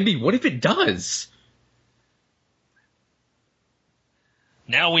 But MB, what if it does?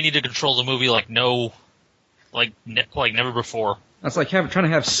 Now we need to control the movie like never before. That's like trying to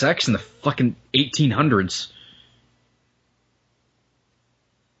have sex in the fucking 1800s.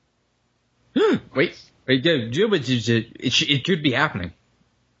 Wait, it could be happening.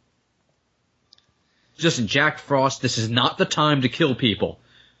 Listen, Jack Frost, this is not the time to kill people.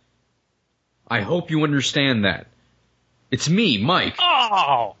 I hope you understand that. It's me, Mike.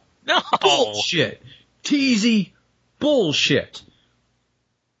 Oh, no. Bullshit. Teasy bullshit.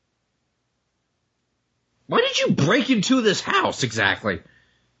 Why did you break into this house, exactly?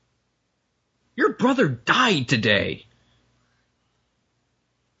 Your brother died today.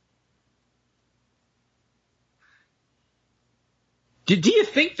 Do you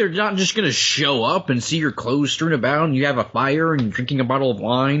think they're not just going to show up and see your clothes strewn about and you have a fire and you're drinking a bottle of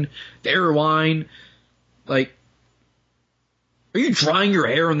wine, their wine? Like, are you drying your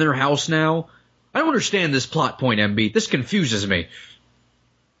hair in their house now? I don't understand this plot point, MB. This confuses me.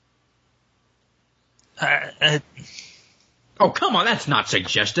 Oh, come on, that's not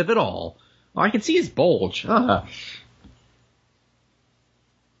suggestive at all. Oh, I can see his bulge. MB,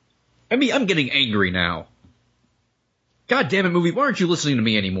 I'm getting angry now. God damn it, movie, why aren't you listening to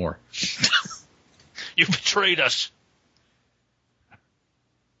me anymore? You betrayed us.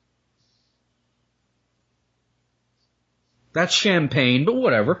 That's champagne, but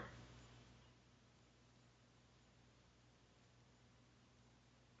whatever.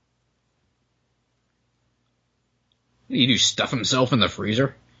 You do stuff himself in the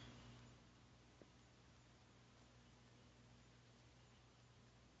freezer?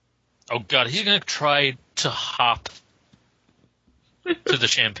 Oh, God, he's going to try to hop to the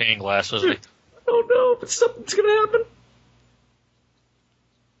champagne glass, isn't he? Oh, no, but something's going to happen.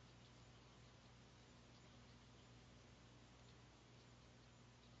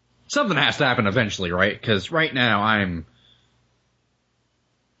 Something has to happen eventually, right? Because right now I'm...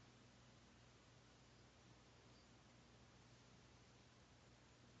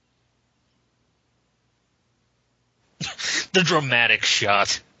 The dramatic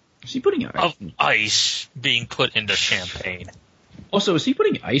shot Is he putting ice? of ice being put into champagne. Also, is he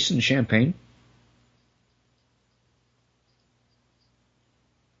putting ice in champagne?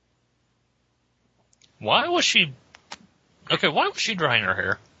 Why was she drying her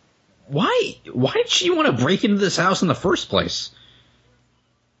hair? Why did she want to break into this house in the first place?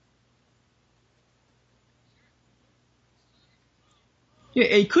 Yeah,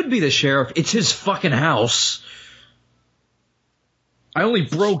 it could be the sheriff. It's his fucking house. I only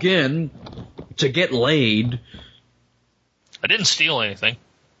broke in to get laid. I didn't steal anything.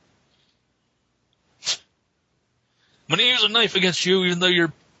 I'm going to use a knife against you even though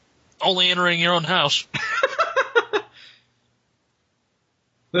you're only entering your own house.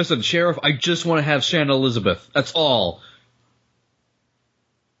 Listen, Sheriff, I just want to have Shannon Elizabeth. That's all.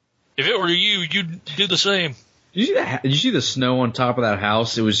 If it were you, you'd do the same. Did you see the snow on top of that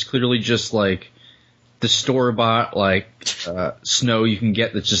house? It was clearly just like the store-bought snow you can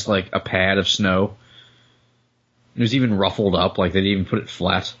get that's just like a pad of snow. It was even ruffled up, like they didn't even put it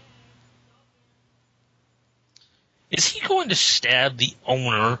flat. Is he going to stab the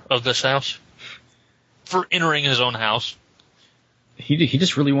owner of this house for entering his own house? He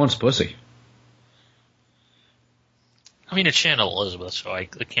just really wants pussy. I mean, it's Shannon Elizabeth, so I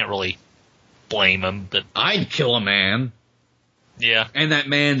can't really blame him. But I'd kill a man. Yeah. And that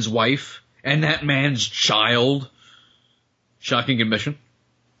man's wife. And that man's child. Shocking admission.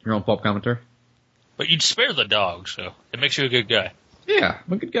 Your own pulp commentary. But you'd spare the dog, so it makes you a good guy. Yeah,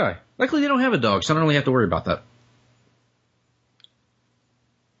 I'm a good guy. Luckily they don't have a dog, so I don't really have to worry about that.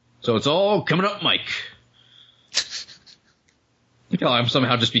 So it's all coming up, Mike. Look how I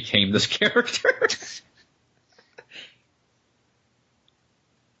somehow just became this character.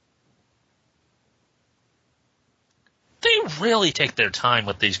 really take their time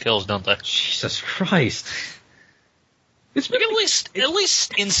with these kills, don't they? Jesus Christ. It's been Like at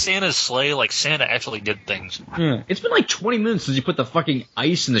least in Santa's sleigh, like Santa actually did things. Yeah. It's been like 20 minutes since you put the fucking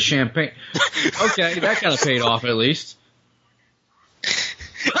ice in the champagne. Okay, that kind of paid off at least.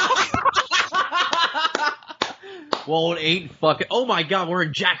 Well, it ain't fucking. Oh my God, we're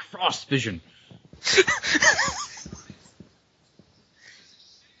in Jack Frost vision.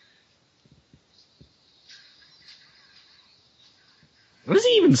 What is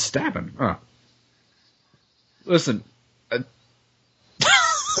he even stabbing? Huh. Listen.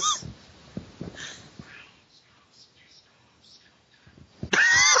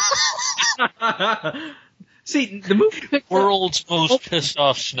 See, the movie picked World's most pissed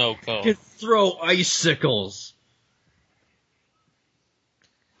off snow cone. could throw icicles.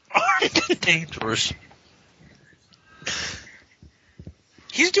 Aren't dangerous.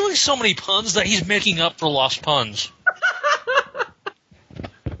 He's doing so many puns that he's making up for lost puns.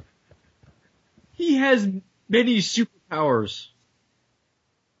 He has many superpowers.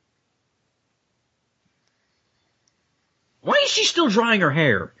 Why is she still drying her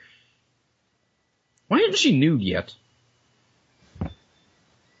hair? Why isn't she nude yet?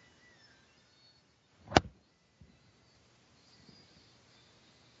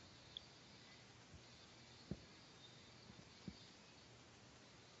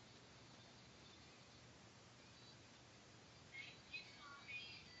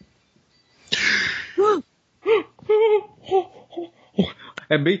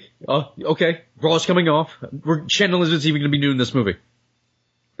 MB, okay, Raw's coming off. Shannon Elizabeth's even going to be new in this movie.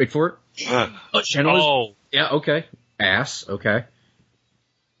 Wait for it. Shannon Elizabeth. Yeah, okay. Ass, okay.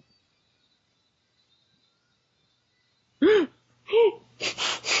 Give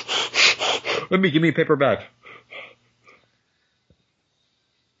me a paper bag.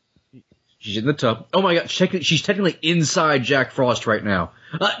 She's in the tub. Oh my God, she's technically inside Jack Frost right now.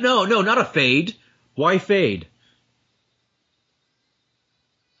 No, not a fade. Why fade?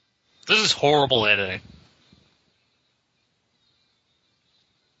 This is horrible editing.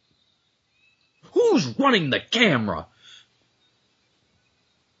 Who's running the camera?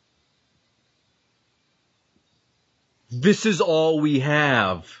 This is all we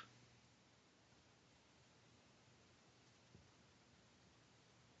have.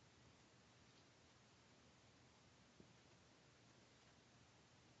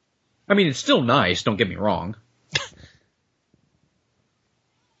 I mean, it's still nice, don't get me wrong.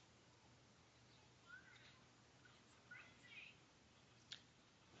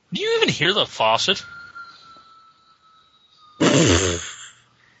 Do you even hear the faucet?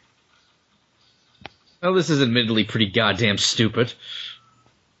 Well, this is admittedly pretty goddamn stupid.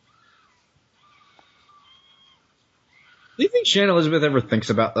 Do you think Shannon Elizabeth ever thinks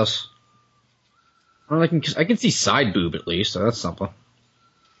about this? Well, I can see side boob at least, so that's something.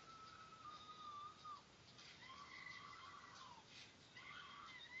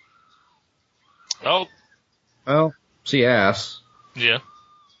 Oh. Well, see ass. Yeah.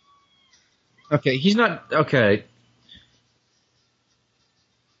 Okay, he's not... Okay.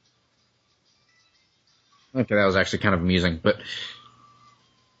 Okay, that was actually kind of amusing, but...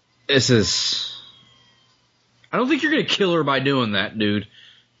 This is... I don't think you're gonna kill her by doing that, dude.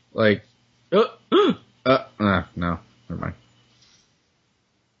 Like... no, never mind.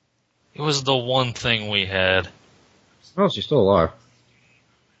 It was the one thing we had. Oh, she's still alive.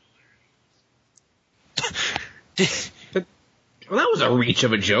 Well, that was a reach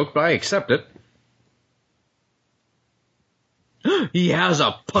of a joke, but I accept it. He has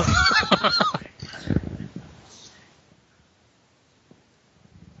a punch.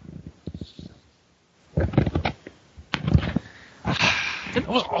 That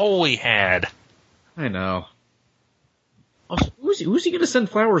was all we had. I know. Also, who's he going to send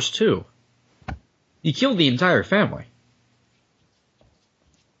flowers to? He killed the entire family.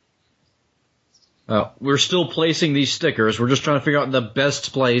 We're still placing these stickers. We're just trying to figure out the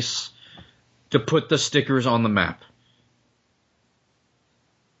best place to put the stickers on the map.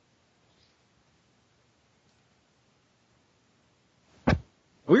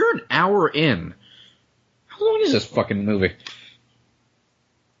 We're an hour in. How long is this fucking movie?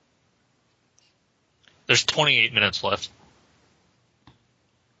 There's 28 minutes left.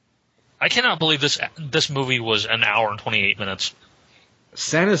 I cannot believe this movie was an hour and 28 minutes.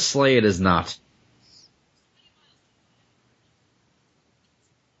 Santa's Sleigh it is not.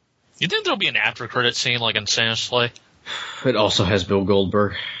 You think there'll be an after credit scene like in Santa's Sleigh? It also has Bill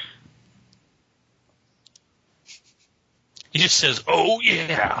Goldberg. He just says, "Oh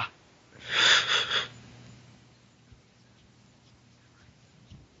yeah."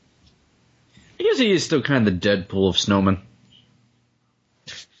 I guess he is still kind of the Deadpool of snowmen.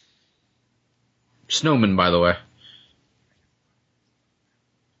 Snowman, by the way.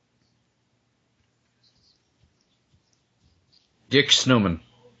 Dick Snowman.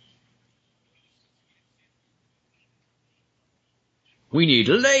 We need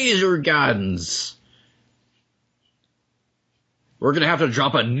laser guns. We're gonna have to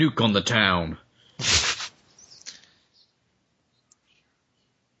drop a nuke on the town.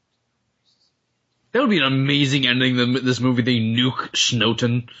 That would be an amazing ending to this movie. They nuke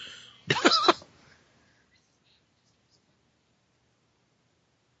Snowton.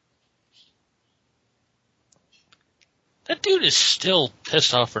 That dude is still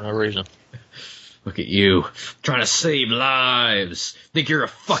pissed off for no reason. Look at you, trying to save lives. Think you're a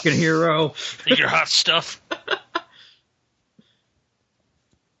fucking hero? Think you're hot stuff?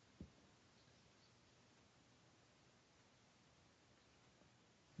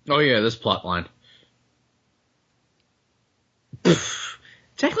 Oh yeah, this plot line.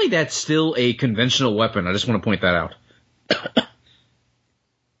 Technically, that's still a conventional weapon. I just want to point that out.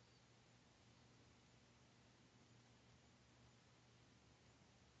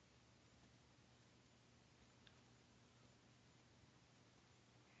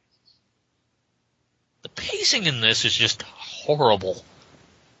 The pacing in this is just horrible.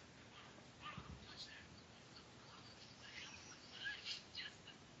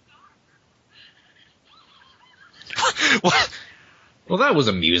 What? Well, that was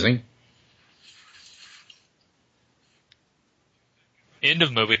amusing. End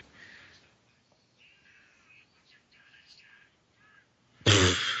of movie.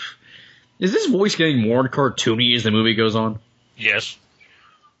 Is this voice getting more cartoony as the movie goes on? Yes.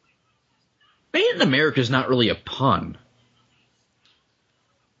 Made in America is not really a pun.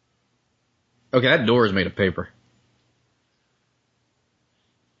 Okay, that door is made of paper.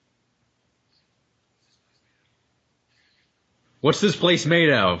 What's this place made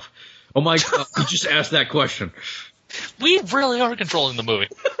of? Oh my god, you just asked that question. We really are controlling the movie.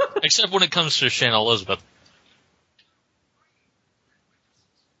 Except when it comes to Shannon Elizabeth.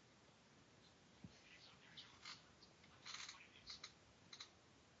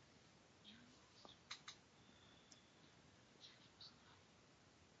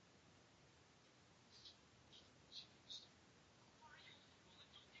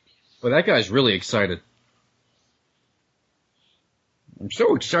 Well, that guy's really excited. I'm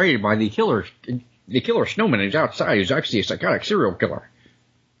so excited by the killer. The killer Snowman is outside. He's actually a psychotic serial killer.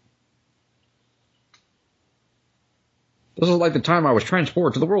 This is like the time I was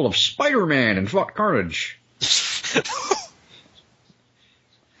transported to the world of Spider-Man and fought Carnage.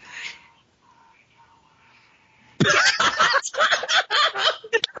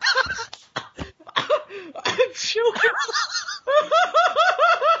 I'm joking.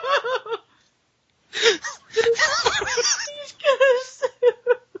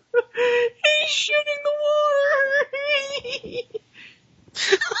 He's shooting the water.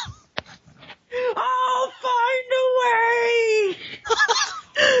 I'll find a way.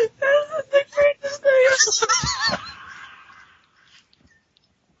 That's the greatest thing.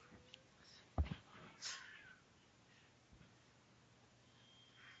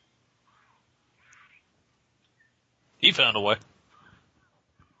 He found a way.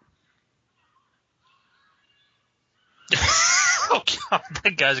 Oh god,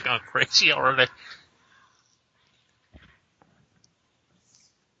 that guy's gone crazy already.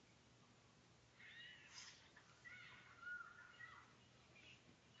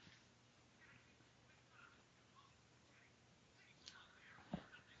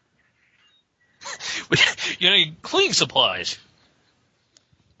 You know, cleaning supplies.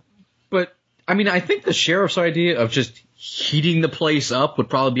 But, I mean, I think the sheriff's idea of just heating the place up would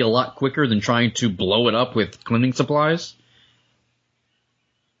probably be a lot quicker than trying to blow it up with cleaning supplies.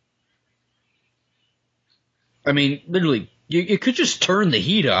 I mean, literally, you could just turn the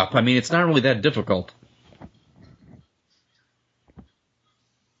heat up. I mean, it's not really that difficult.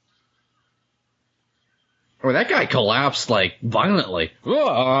 Oh, that guy collapsed, like, violently.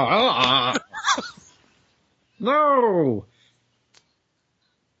 No!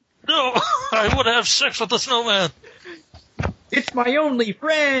 No, I would have sex with the snowman. It's my only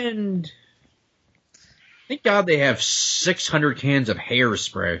friend! Thank God they have 600 cans of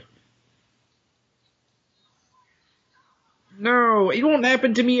hairspray. No, it won't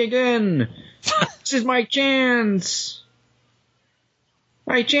happen to me again. This is my chance.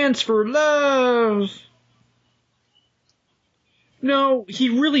 My chance for love. No, he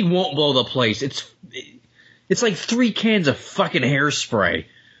really won't blow the place. It's like 3 cans of fucking hairspray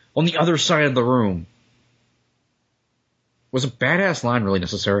on the other side of the room. Was a badass line really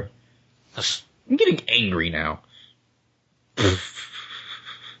necessary? I'm getting angry now.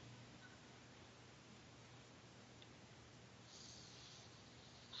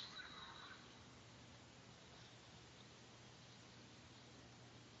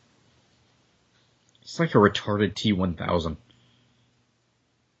 It's like a retarded T-1000.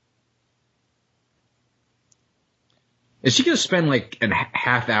 Is she gonna spend like a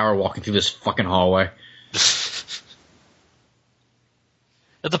half hour walking through this fucking hallway?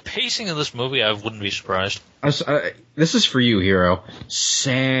 At the pacing of this movie, I wouldn't be surprised. This is for you, Hero.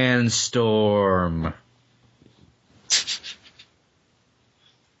 Sandstorm.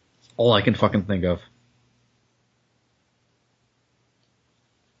 All I can fucking think of.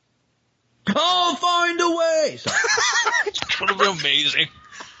 I'll find a way! Sorry. That would have been amazing.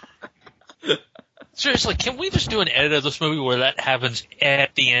 Seriously, can we just do an edit of this movie where that happens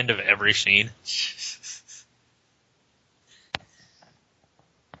at the end of every scene?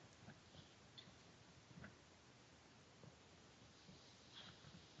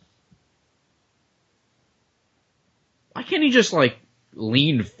 Why can't he just, like,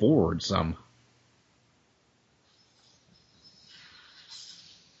 lean forward some?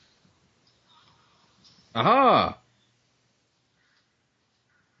 Aha!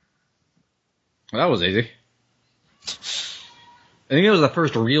 That was easy. I think it was the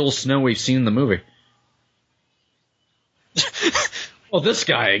first real snow we've seen in the movie. Oh, this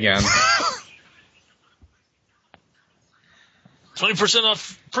guy again. 20%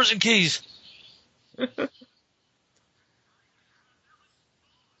 off prison keys. The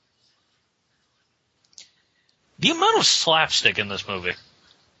amount of slapstick in this movie.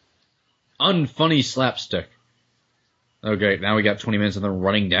 Unfunny slapstick. Okay, now we got 20 minutes of them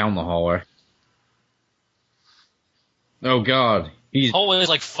running down the hallway. Oh god. Hallway is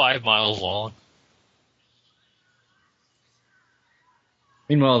like 5 miles long.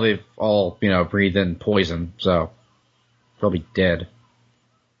 Meanwhile, they've all, breathed in poison, so probably dead.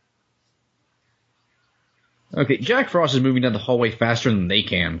 Okay, Jack Frost is moving down the hallway faster than they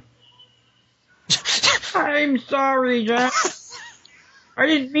can. I'm sorry, Jack. I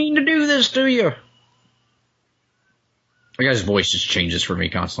didn't mean to do this to you. The guy's voice just changes for me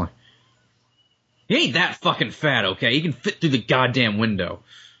constantly. He ain't that fucking fat, okay? He can fit through the goddamn window.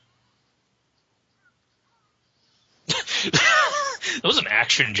 That was an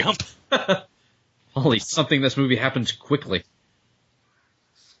action jump. Holy something, this movie happens quickly.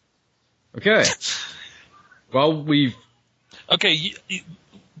 Okay. Well, Okay,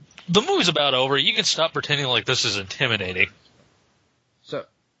 the movie's about over. You can stop pretending like this is intimidating. So...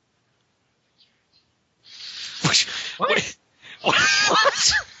 What?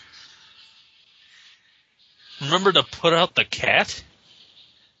 What? Remember to put out the cat?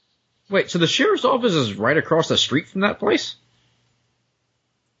 Wait, so the sheriff's office is right across the street from that place?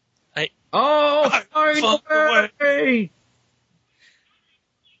 Find a way!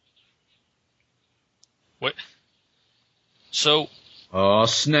 What? So... Oh,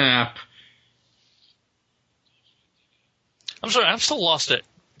 snap. I'm sorry, I'm still lost at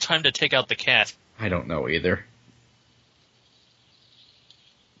time to take out the cat. I don't know either.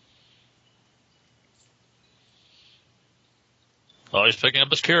 Oh, he's picking up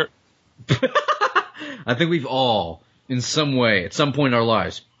his carrot. I think we've all, in some way, at some point in our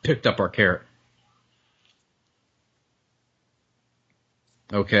lives, picked up our carrot.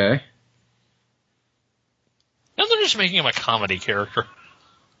 Okay. And they're just making him a comedy character.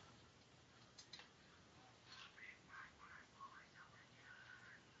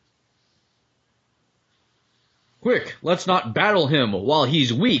 Quick, let's not battle him while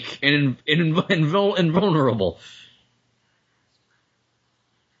he's weak and invulnerable.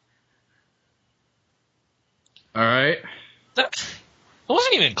 Alright. That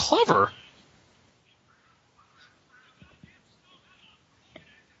wasn't even clever.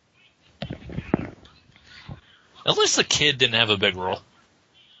 At least the kid didn't have a big role.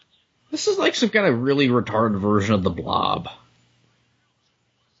 This is like some kind of really retarded version of the Blob.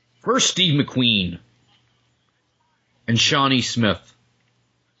 First Steve McQueen. And Shawnee Smith.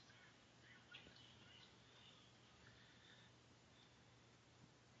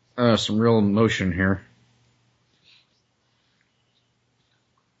 Some real emotion here.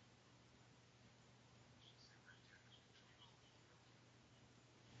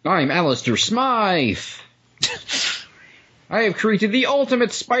 I'm Alistair Smythe. I have created the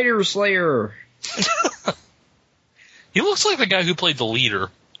ultimate spider slayer. He looks like the guy who played the leader.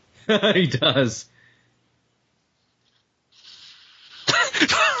 He does.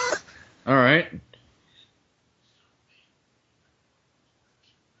 All right.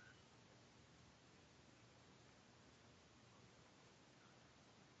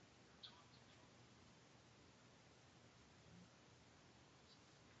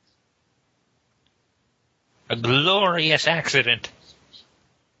 A glorious accident.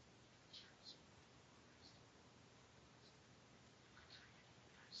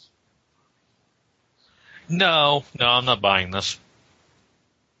 No, I'm not buying this.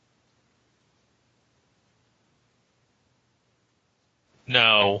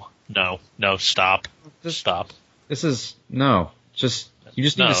 No, stop. Stop. This is no. You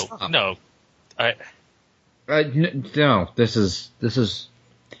just need to stop. No. No. This is.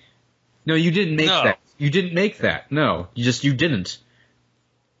 No, you didn't make that. You didn't make that. No, you didn't.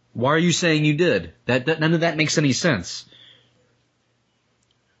 Why are you saying you did? That none of that makes any sense.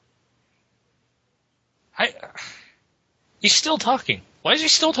 He's still talking. Why is he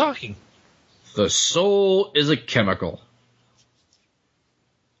still talking? The soul is a chemical.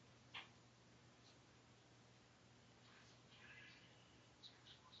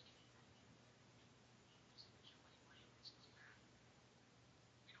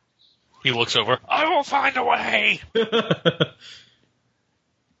 He looks over. I will find a way.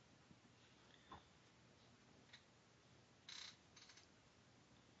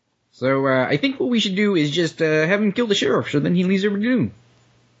 So, I think what we should do is just have him kill the sheriff, so then he leaves over to Doom.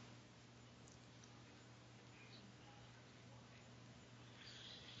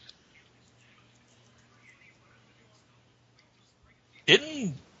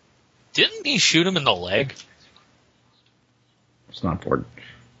 Didn't he shoot him in the leg? It's not important.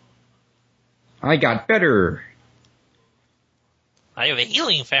 I got better. I have a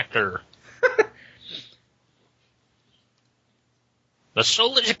healing factor. The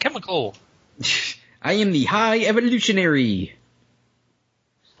soul is a chemical. I am the high evolutionary.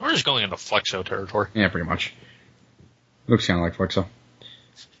 We're just going into Flexo territory. Yeah, pretty much. Looks kind of like Flexo.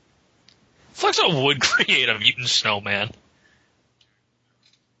 Flexo would create a mutant snowman.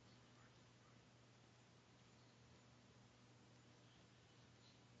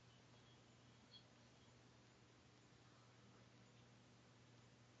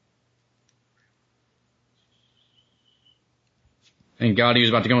 Thank God he was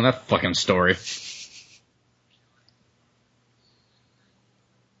about to go in that fucking story.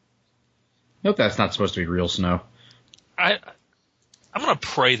 Nope, that's not supposed to be real snow. I'm gonna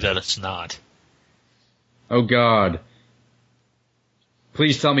pray that it's not. Oh God.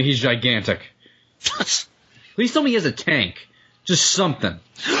 Please tell me he's gigantic. Please tell me he has a tank. Just something.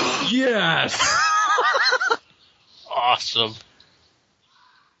 Yes! Awesome.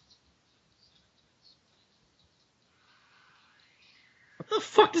 What the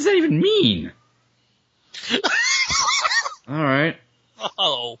fuck does that even mean? Alright.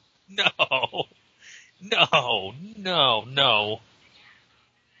 Oh, no. No.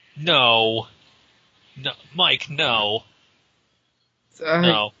 Mike, no.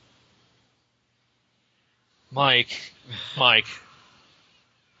 No. Mike,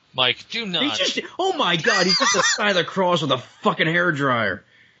 do not. Oh my God, he just sign the cross with a fucking hairdryer.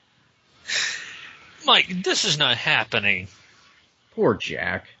 Mike, this is not happening. Poor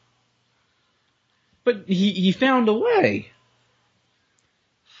Jack. But he found a way.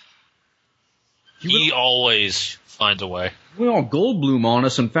 He always finds a way. We all Goldblum on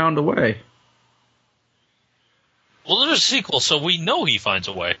us and found a way. Well, there's a sequel, so we know he finds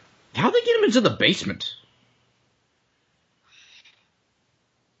a way. How'd they get him into the basement?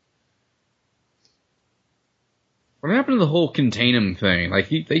 What happened to the whole contain him thing? Like,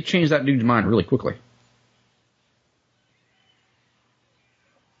 they changed that dude's mind really quickly.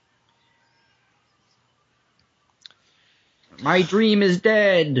 My dream is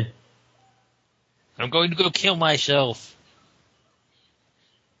dead. I'm going to go kill myself.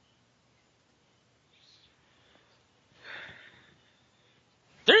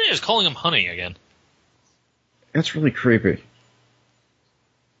 There he is, calling him honey again. That's really creepy.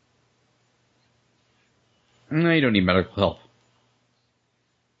 No, you don't need medical help.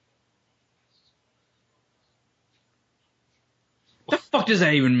 What the fuck does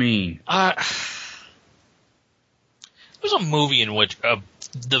that even mean? There's a movie in which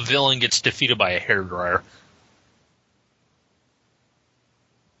the villain gets defeated by a hairdryer.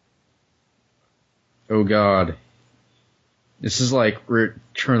 Oh God. This is like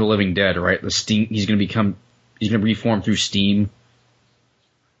Return of the Living Dead, right? The steam. He's gonna reform through steam.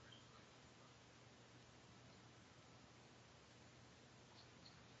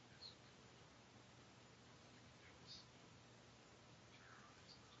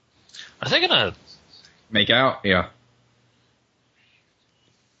 Are they gonna make out? Yeah.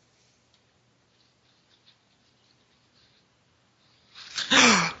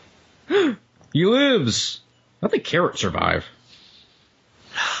 He lives. How'd the carrot survive?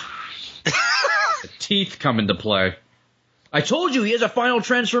 The teeth come into play. I told you he has a final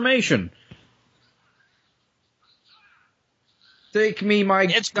transformation. Take me, my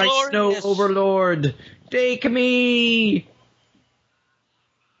snow overlord. Take me.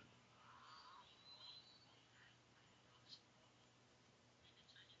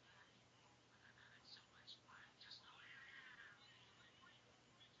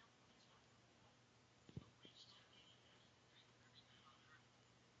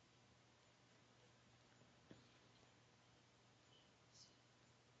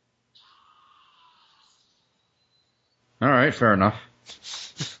 All right, fair enough.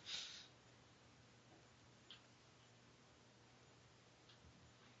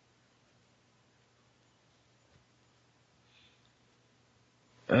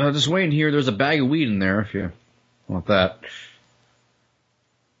 Just waiting here. There's a bag of weed in there if you want that.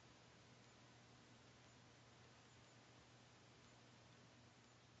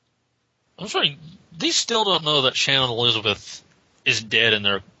 I'm sorry, these still don't know that Shannon Elizabeth is dead in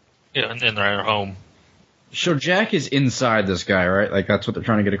their home. So Jack is inside this guy, right? Like, that's what they're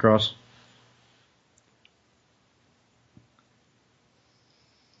trying to get across?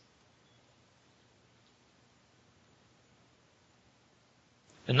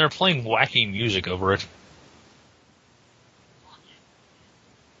 And they're playing wacky music over it.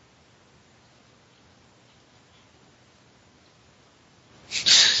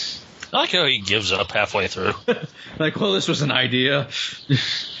 I like how he gives up halfway through. Like, well, this was an idea.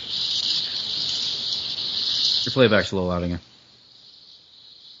 Your playback's a little loud again.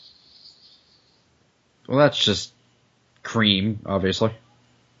 Well, that's just cream, obviously.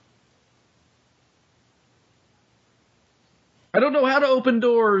 I don't know how to open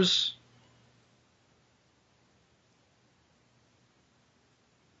doors.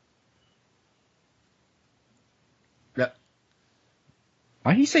 Yeah.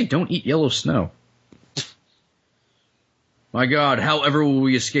 Why did he say don't eat yellow snow? My God, however will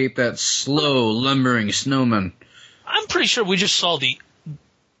we escape that slow, lumbering snowman? I'm pretty sure we just saw the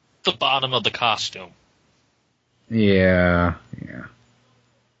bottom of the costume. Yeah.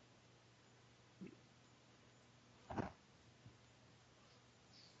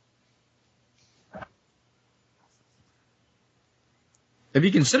 Have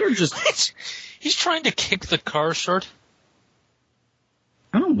you considered just... He's trying to kick the car, sir.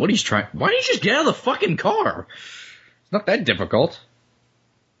 I don't know what he's trying... Why don't you just get out of the fucking car? It's not that difficult.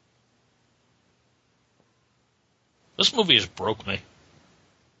 This movie has broke me.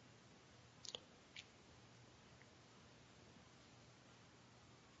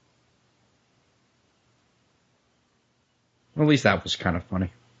 Well, at least that was kind of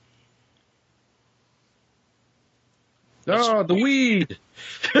funny. Oh, the weed!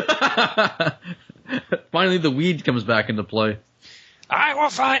 Finally, the weed comes back into play. I will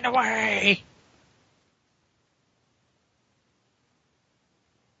find a way!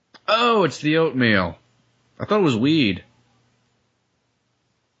 Oh, it's the oatmeal. I thought it was weed.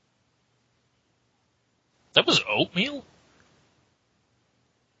 That was oatmeal?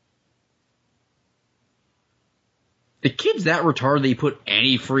 The kid's that retarded they put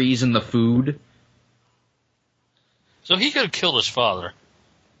antifreeze in the food? So he could have killed his father.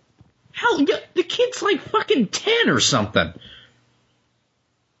 Hell, yeah, the kid's like fucking 10 or something.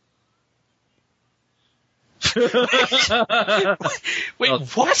 Wait,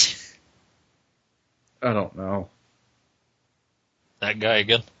 what? I don't know. That guy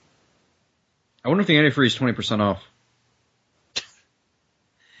again. I wonder if the antifreeze is 20% off.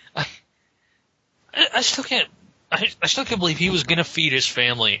 I still can't. I still can't believe he was going to feed his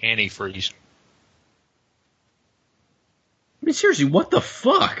family antifreeze. I mean, seriously, what the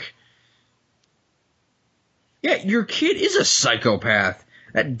fuck? Yeah, your kid is a psychopath.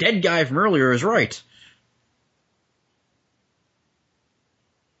 That dead guy from earlier is right.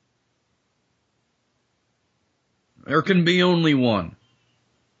 There can be only one.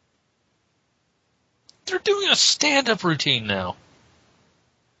 They're doing a stand-up routine now.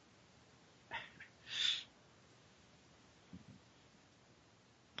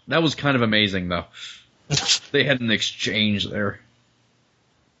 That was kind of amazing, though. They had an exchange there.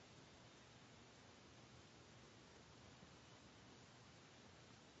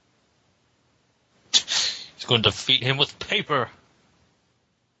 He's going to feed him with paper.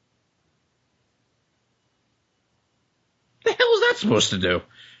 The hell is that supposed to do?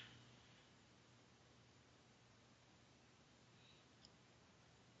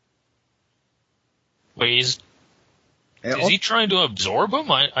 Wait, is he trying to absorb him?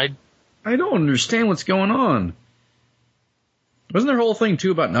 I don't understand what's going on. Wasn't there a whole thing,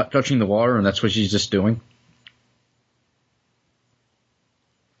 too, about not touching the water, and that's what she's just doing?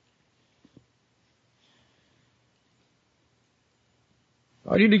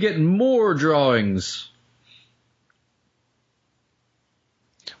 I need to get more drawings.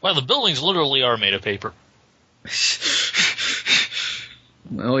 Wow, the buildings literally are made of paper.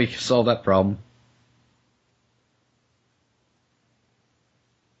 Well, we solved that problem.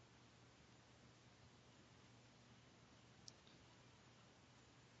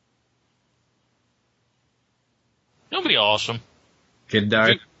 That'd be awesome. Kid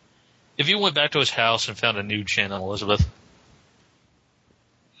died. If you went back to his house and found a nude Shannon Elizabeth.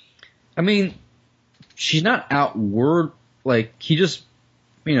 I mean, she's not outward, like, he just,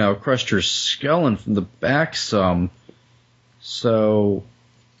 crushed her skull in from the back some. So,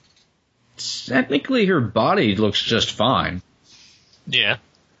 technically her body looks just fine. Yeah.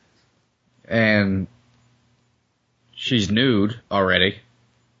 And she's nude already.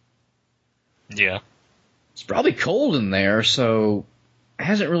 Yeah. It's probably cold in there, so it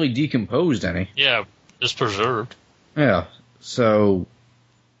hasn't really decomposed any. Yeah, it's preserved. Yeah, so,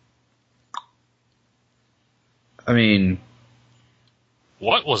 I mean...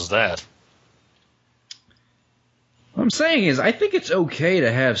 What was that? What I'm saying is, I think it's okay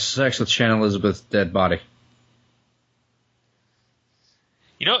to have sex with Shannon Elizabeth's dead body.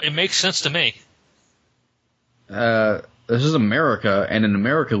 It makes sense to me. This is America, and in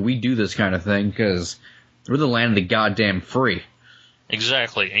America we do this kind of thing because we're the land of the goddamn free.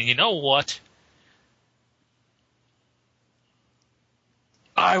 Exactly. And you know what?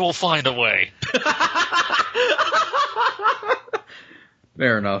 I will find a way.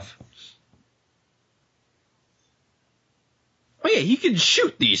 Fair enough. Oh yeah, he can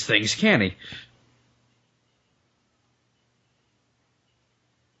shoot these things, can he?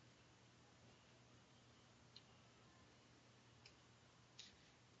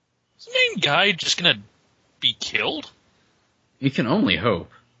 Is the main guy just gonna be killed? You can only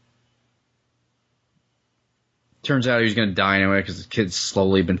hope. Turns out he was gonna die anyway because the kid's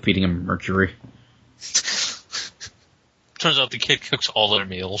slowly been feeding him mercury. Turns out the kid cooks all their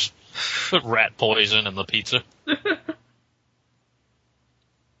meals. Put rat poison in the pizza.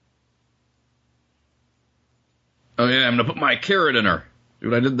 Oh yeah, I'm gonna put my carrot in her. See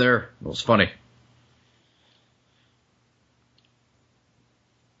what I did there? It was funny.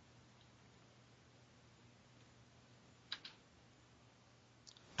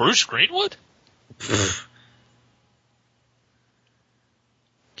 Bruce Greenwood?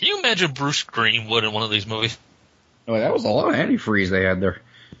 Can you imagine Bruce Greenwood in one of these movies? Oh, that was a lot of antifreeze they had there.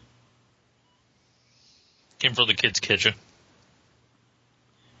 Came from the kid's kitchen.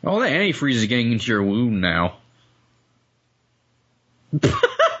 All the antifreeze is getting into your wound now.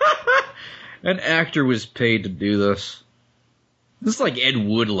 An actor was paid to do this. This is like Ed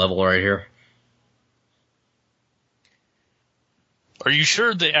Wood level right here. Are you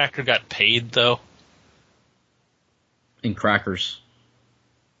sure the actor got paid, though? In crackers.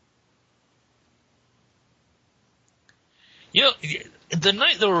 The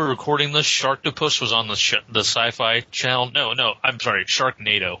night that we were recording this, Sharktopus was on the Sci-Fi Channel. No, I'm sorry,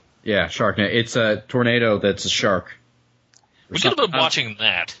 Sharknado. Yeah, Sharknado. It's a tornado that's a shark. We could have been watching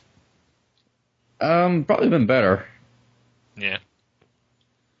that. Probably been better. Yeah.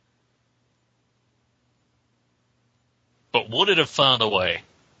 But would it have found a way?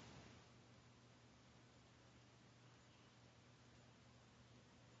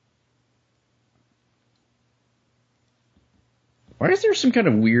 Why is there some kind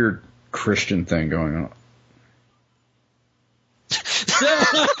of weird Christian thing going on?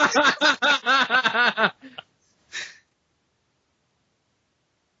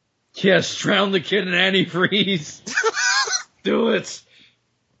 Yes, drown the kid in antifreeze. Do it.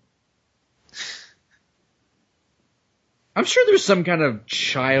 I'm sure there's some kind of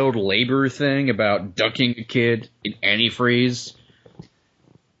child labor thing about dunking a kid in antifreeze.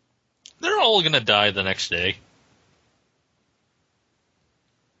 They're all going to die the next day.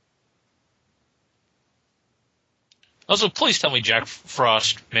 Also, please tell me Jack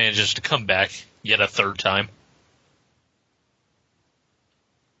Frost manages to come back yet a third time.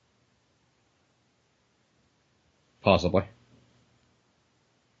 Possibly.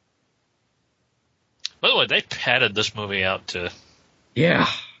 By the way, they padded this movie out to Yeah.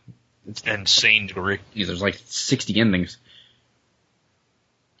 insane degree. There's like 60 endings.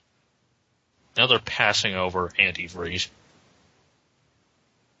 Now they're passing over antifreeze.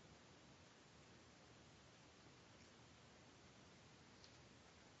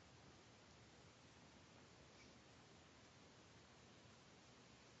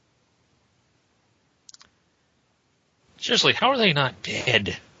 Seriously, how are they not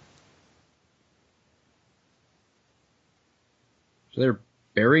dead? So they're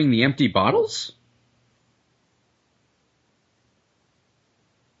burying the empty bottles?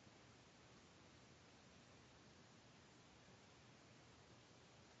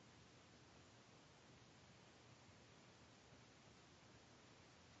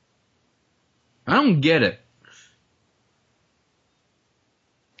 I don't get it.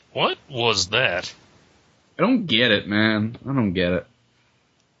 What was that? I don't get it, man. I don't get it.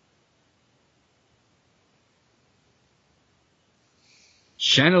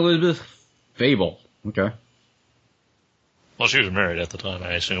 Shannon Elizabeth Fable. Okay. Well, she was married at the time,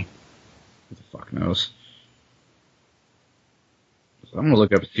 I assume. What the fuck? fuck knows. So I'm gonna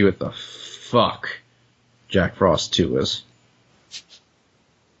look up to see what the fuck Jack Frost 2 is.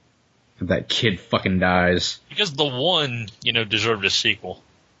 If that kid fucking dies. Because the one, deserved a sequel.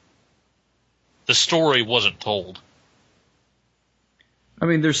 The story wasn't told. I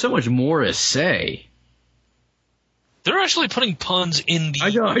mean, there's so much more to say. They're actually putting puns in the... I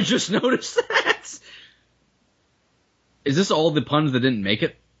know, I just noticed that! Is this all the puns that didn't make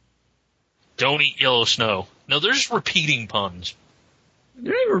it? Don't eat yellow snow. No, they're just repeating puns.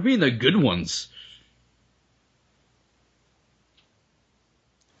 They're not even repeating the good ones.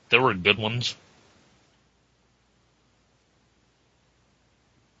 There were good ones.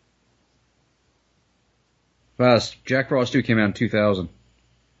 Fast. Jack Frost 2 came out in 2000.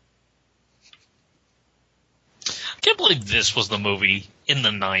 I can't believe this was the movie in the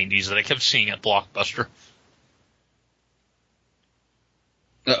 90s that I kept seeing at Blockbuster.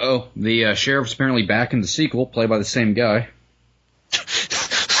 Uh-oh. The sheriff's apparently back in the sequel, played by the same guy.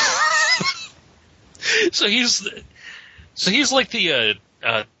 So he's like the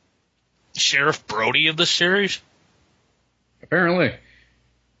Sheriff Brody of the series? Apparently.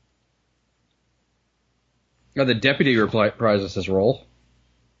 The deputy reprises his role.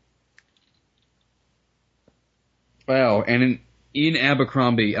 Wow, and Ian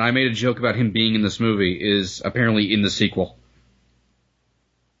Abercrombie, and I made a joke about him being in this movie, is apparently in the sequel.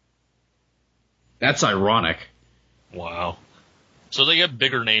 That's ironic. Wow. So they got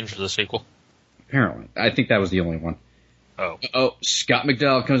bigger names for the sequel? Apparently. I think that was the only one. Oh. Oh, Scott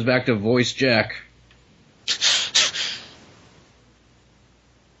McDowell comes back to voice Jack.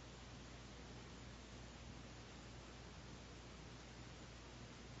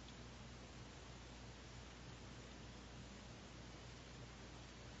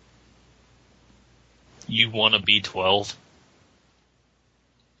 You want to be 12?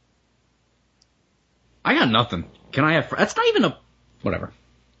 I got nothing. Can I have... That's not even a... Whatever.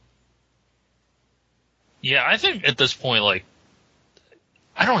 Yeah, I think at this point,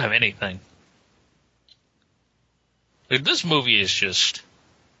 I don't have anything. This movie is just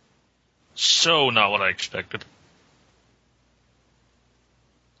so not what I expected.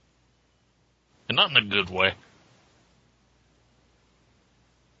 And not in a good way.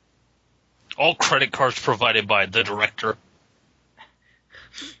 All credit cards provided by the director.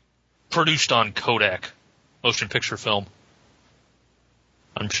 Produced on Kodak motion picture film.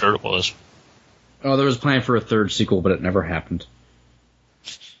 I'm sure it was. Oh, there was a plan for a third sequel, but it never happened.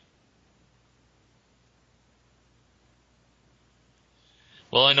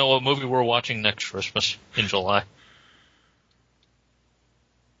 Well, I know what movie we're watching next Christmas in July.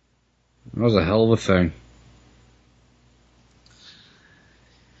 That was a hell of a thing.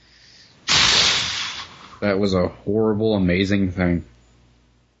 That was a horrible, amazing thing.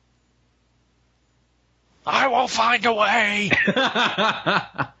 I will find a way!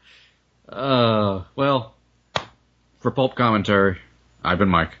 Well, for Pulp Commentary, I've been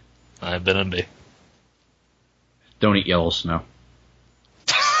Mike. I've been MB. Don't eat yellow snow.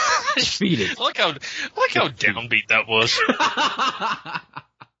 Feed it. Look how downbeat that was.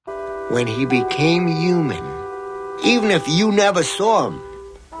 When he became human, even if you never saw him,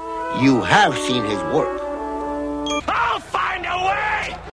 you have seen his work.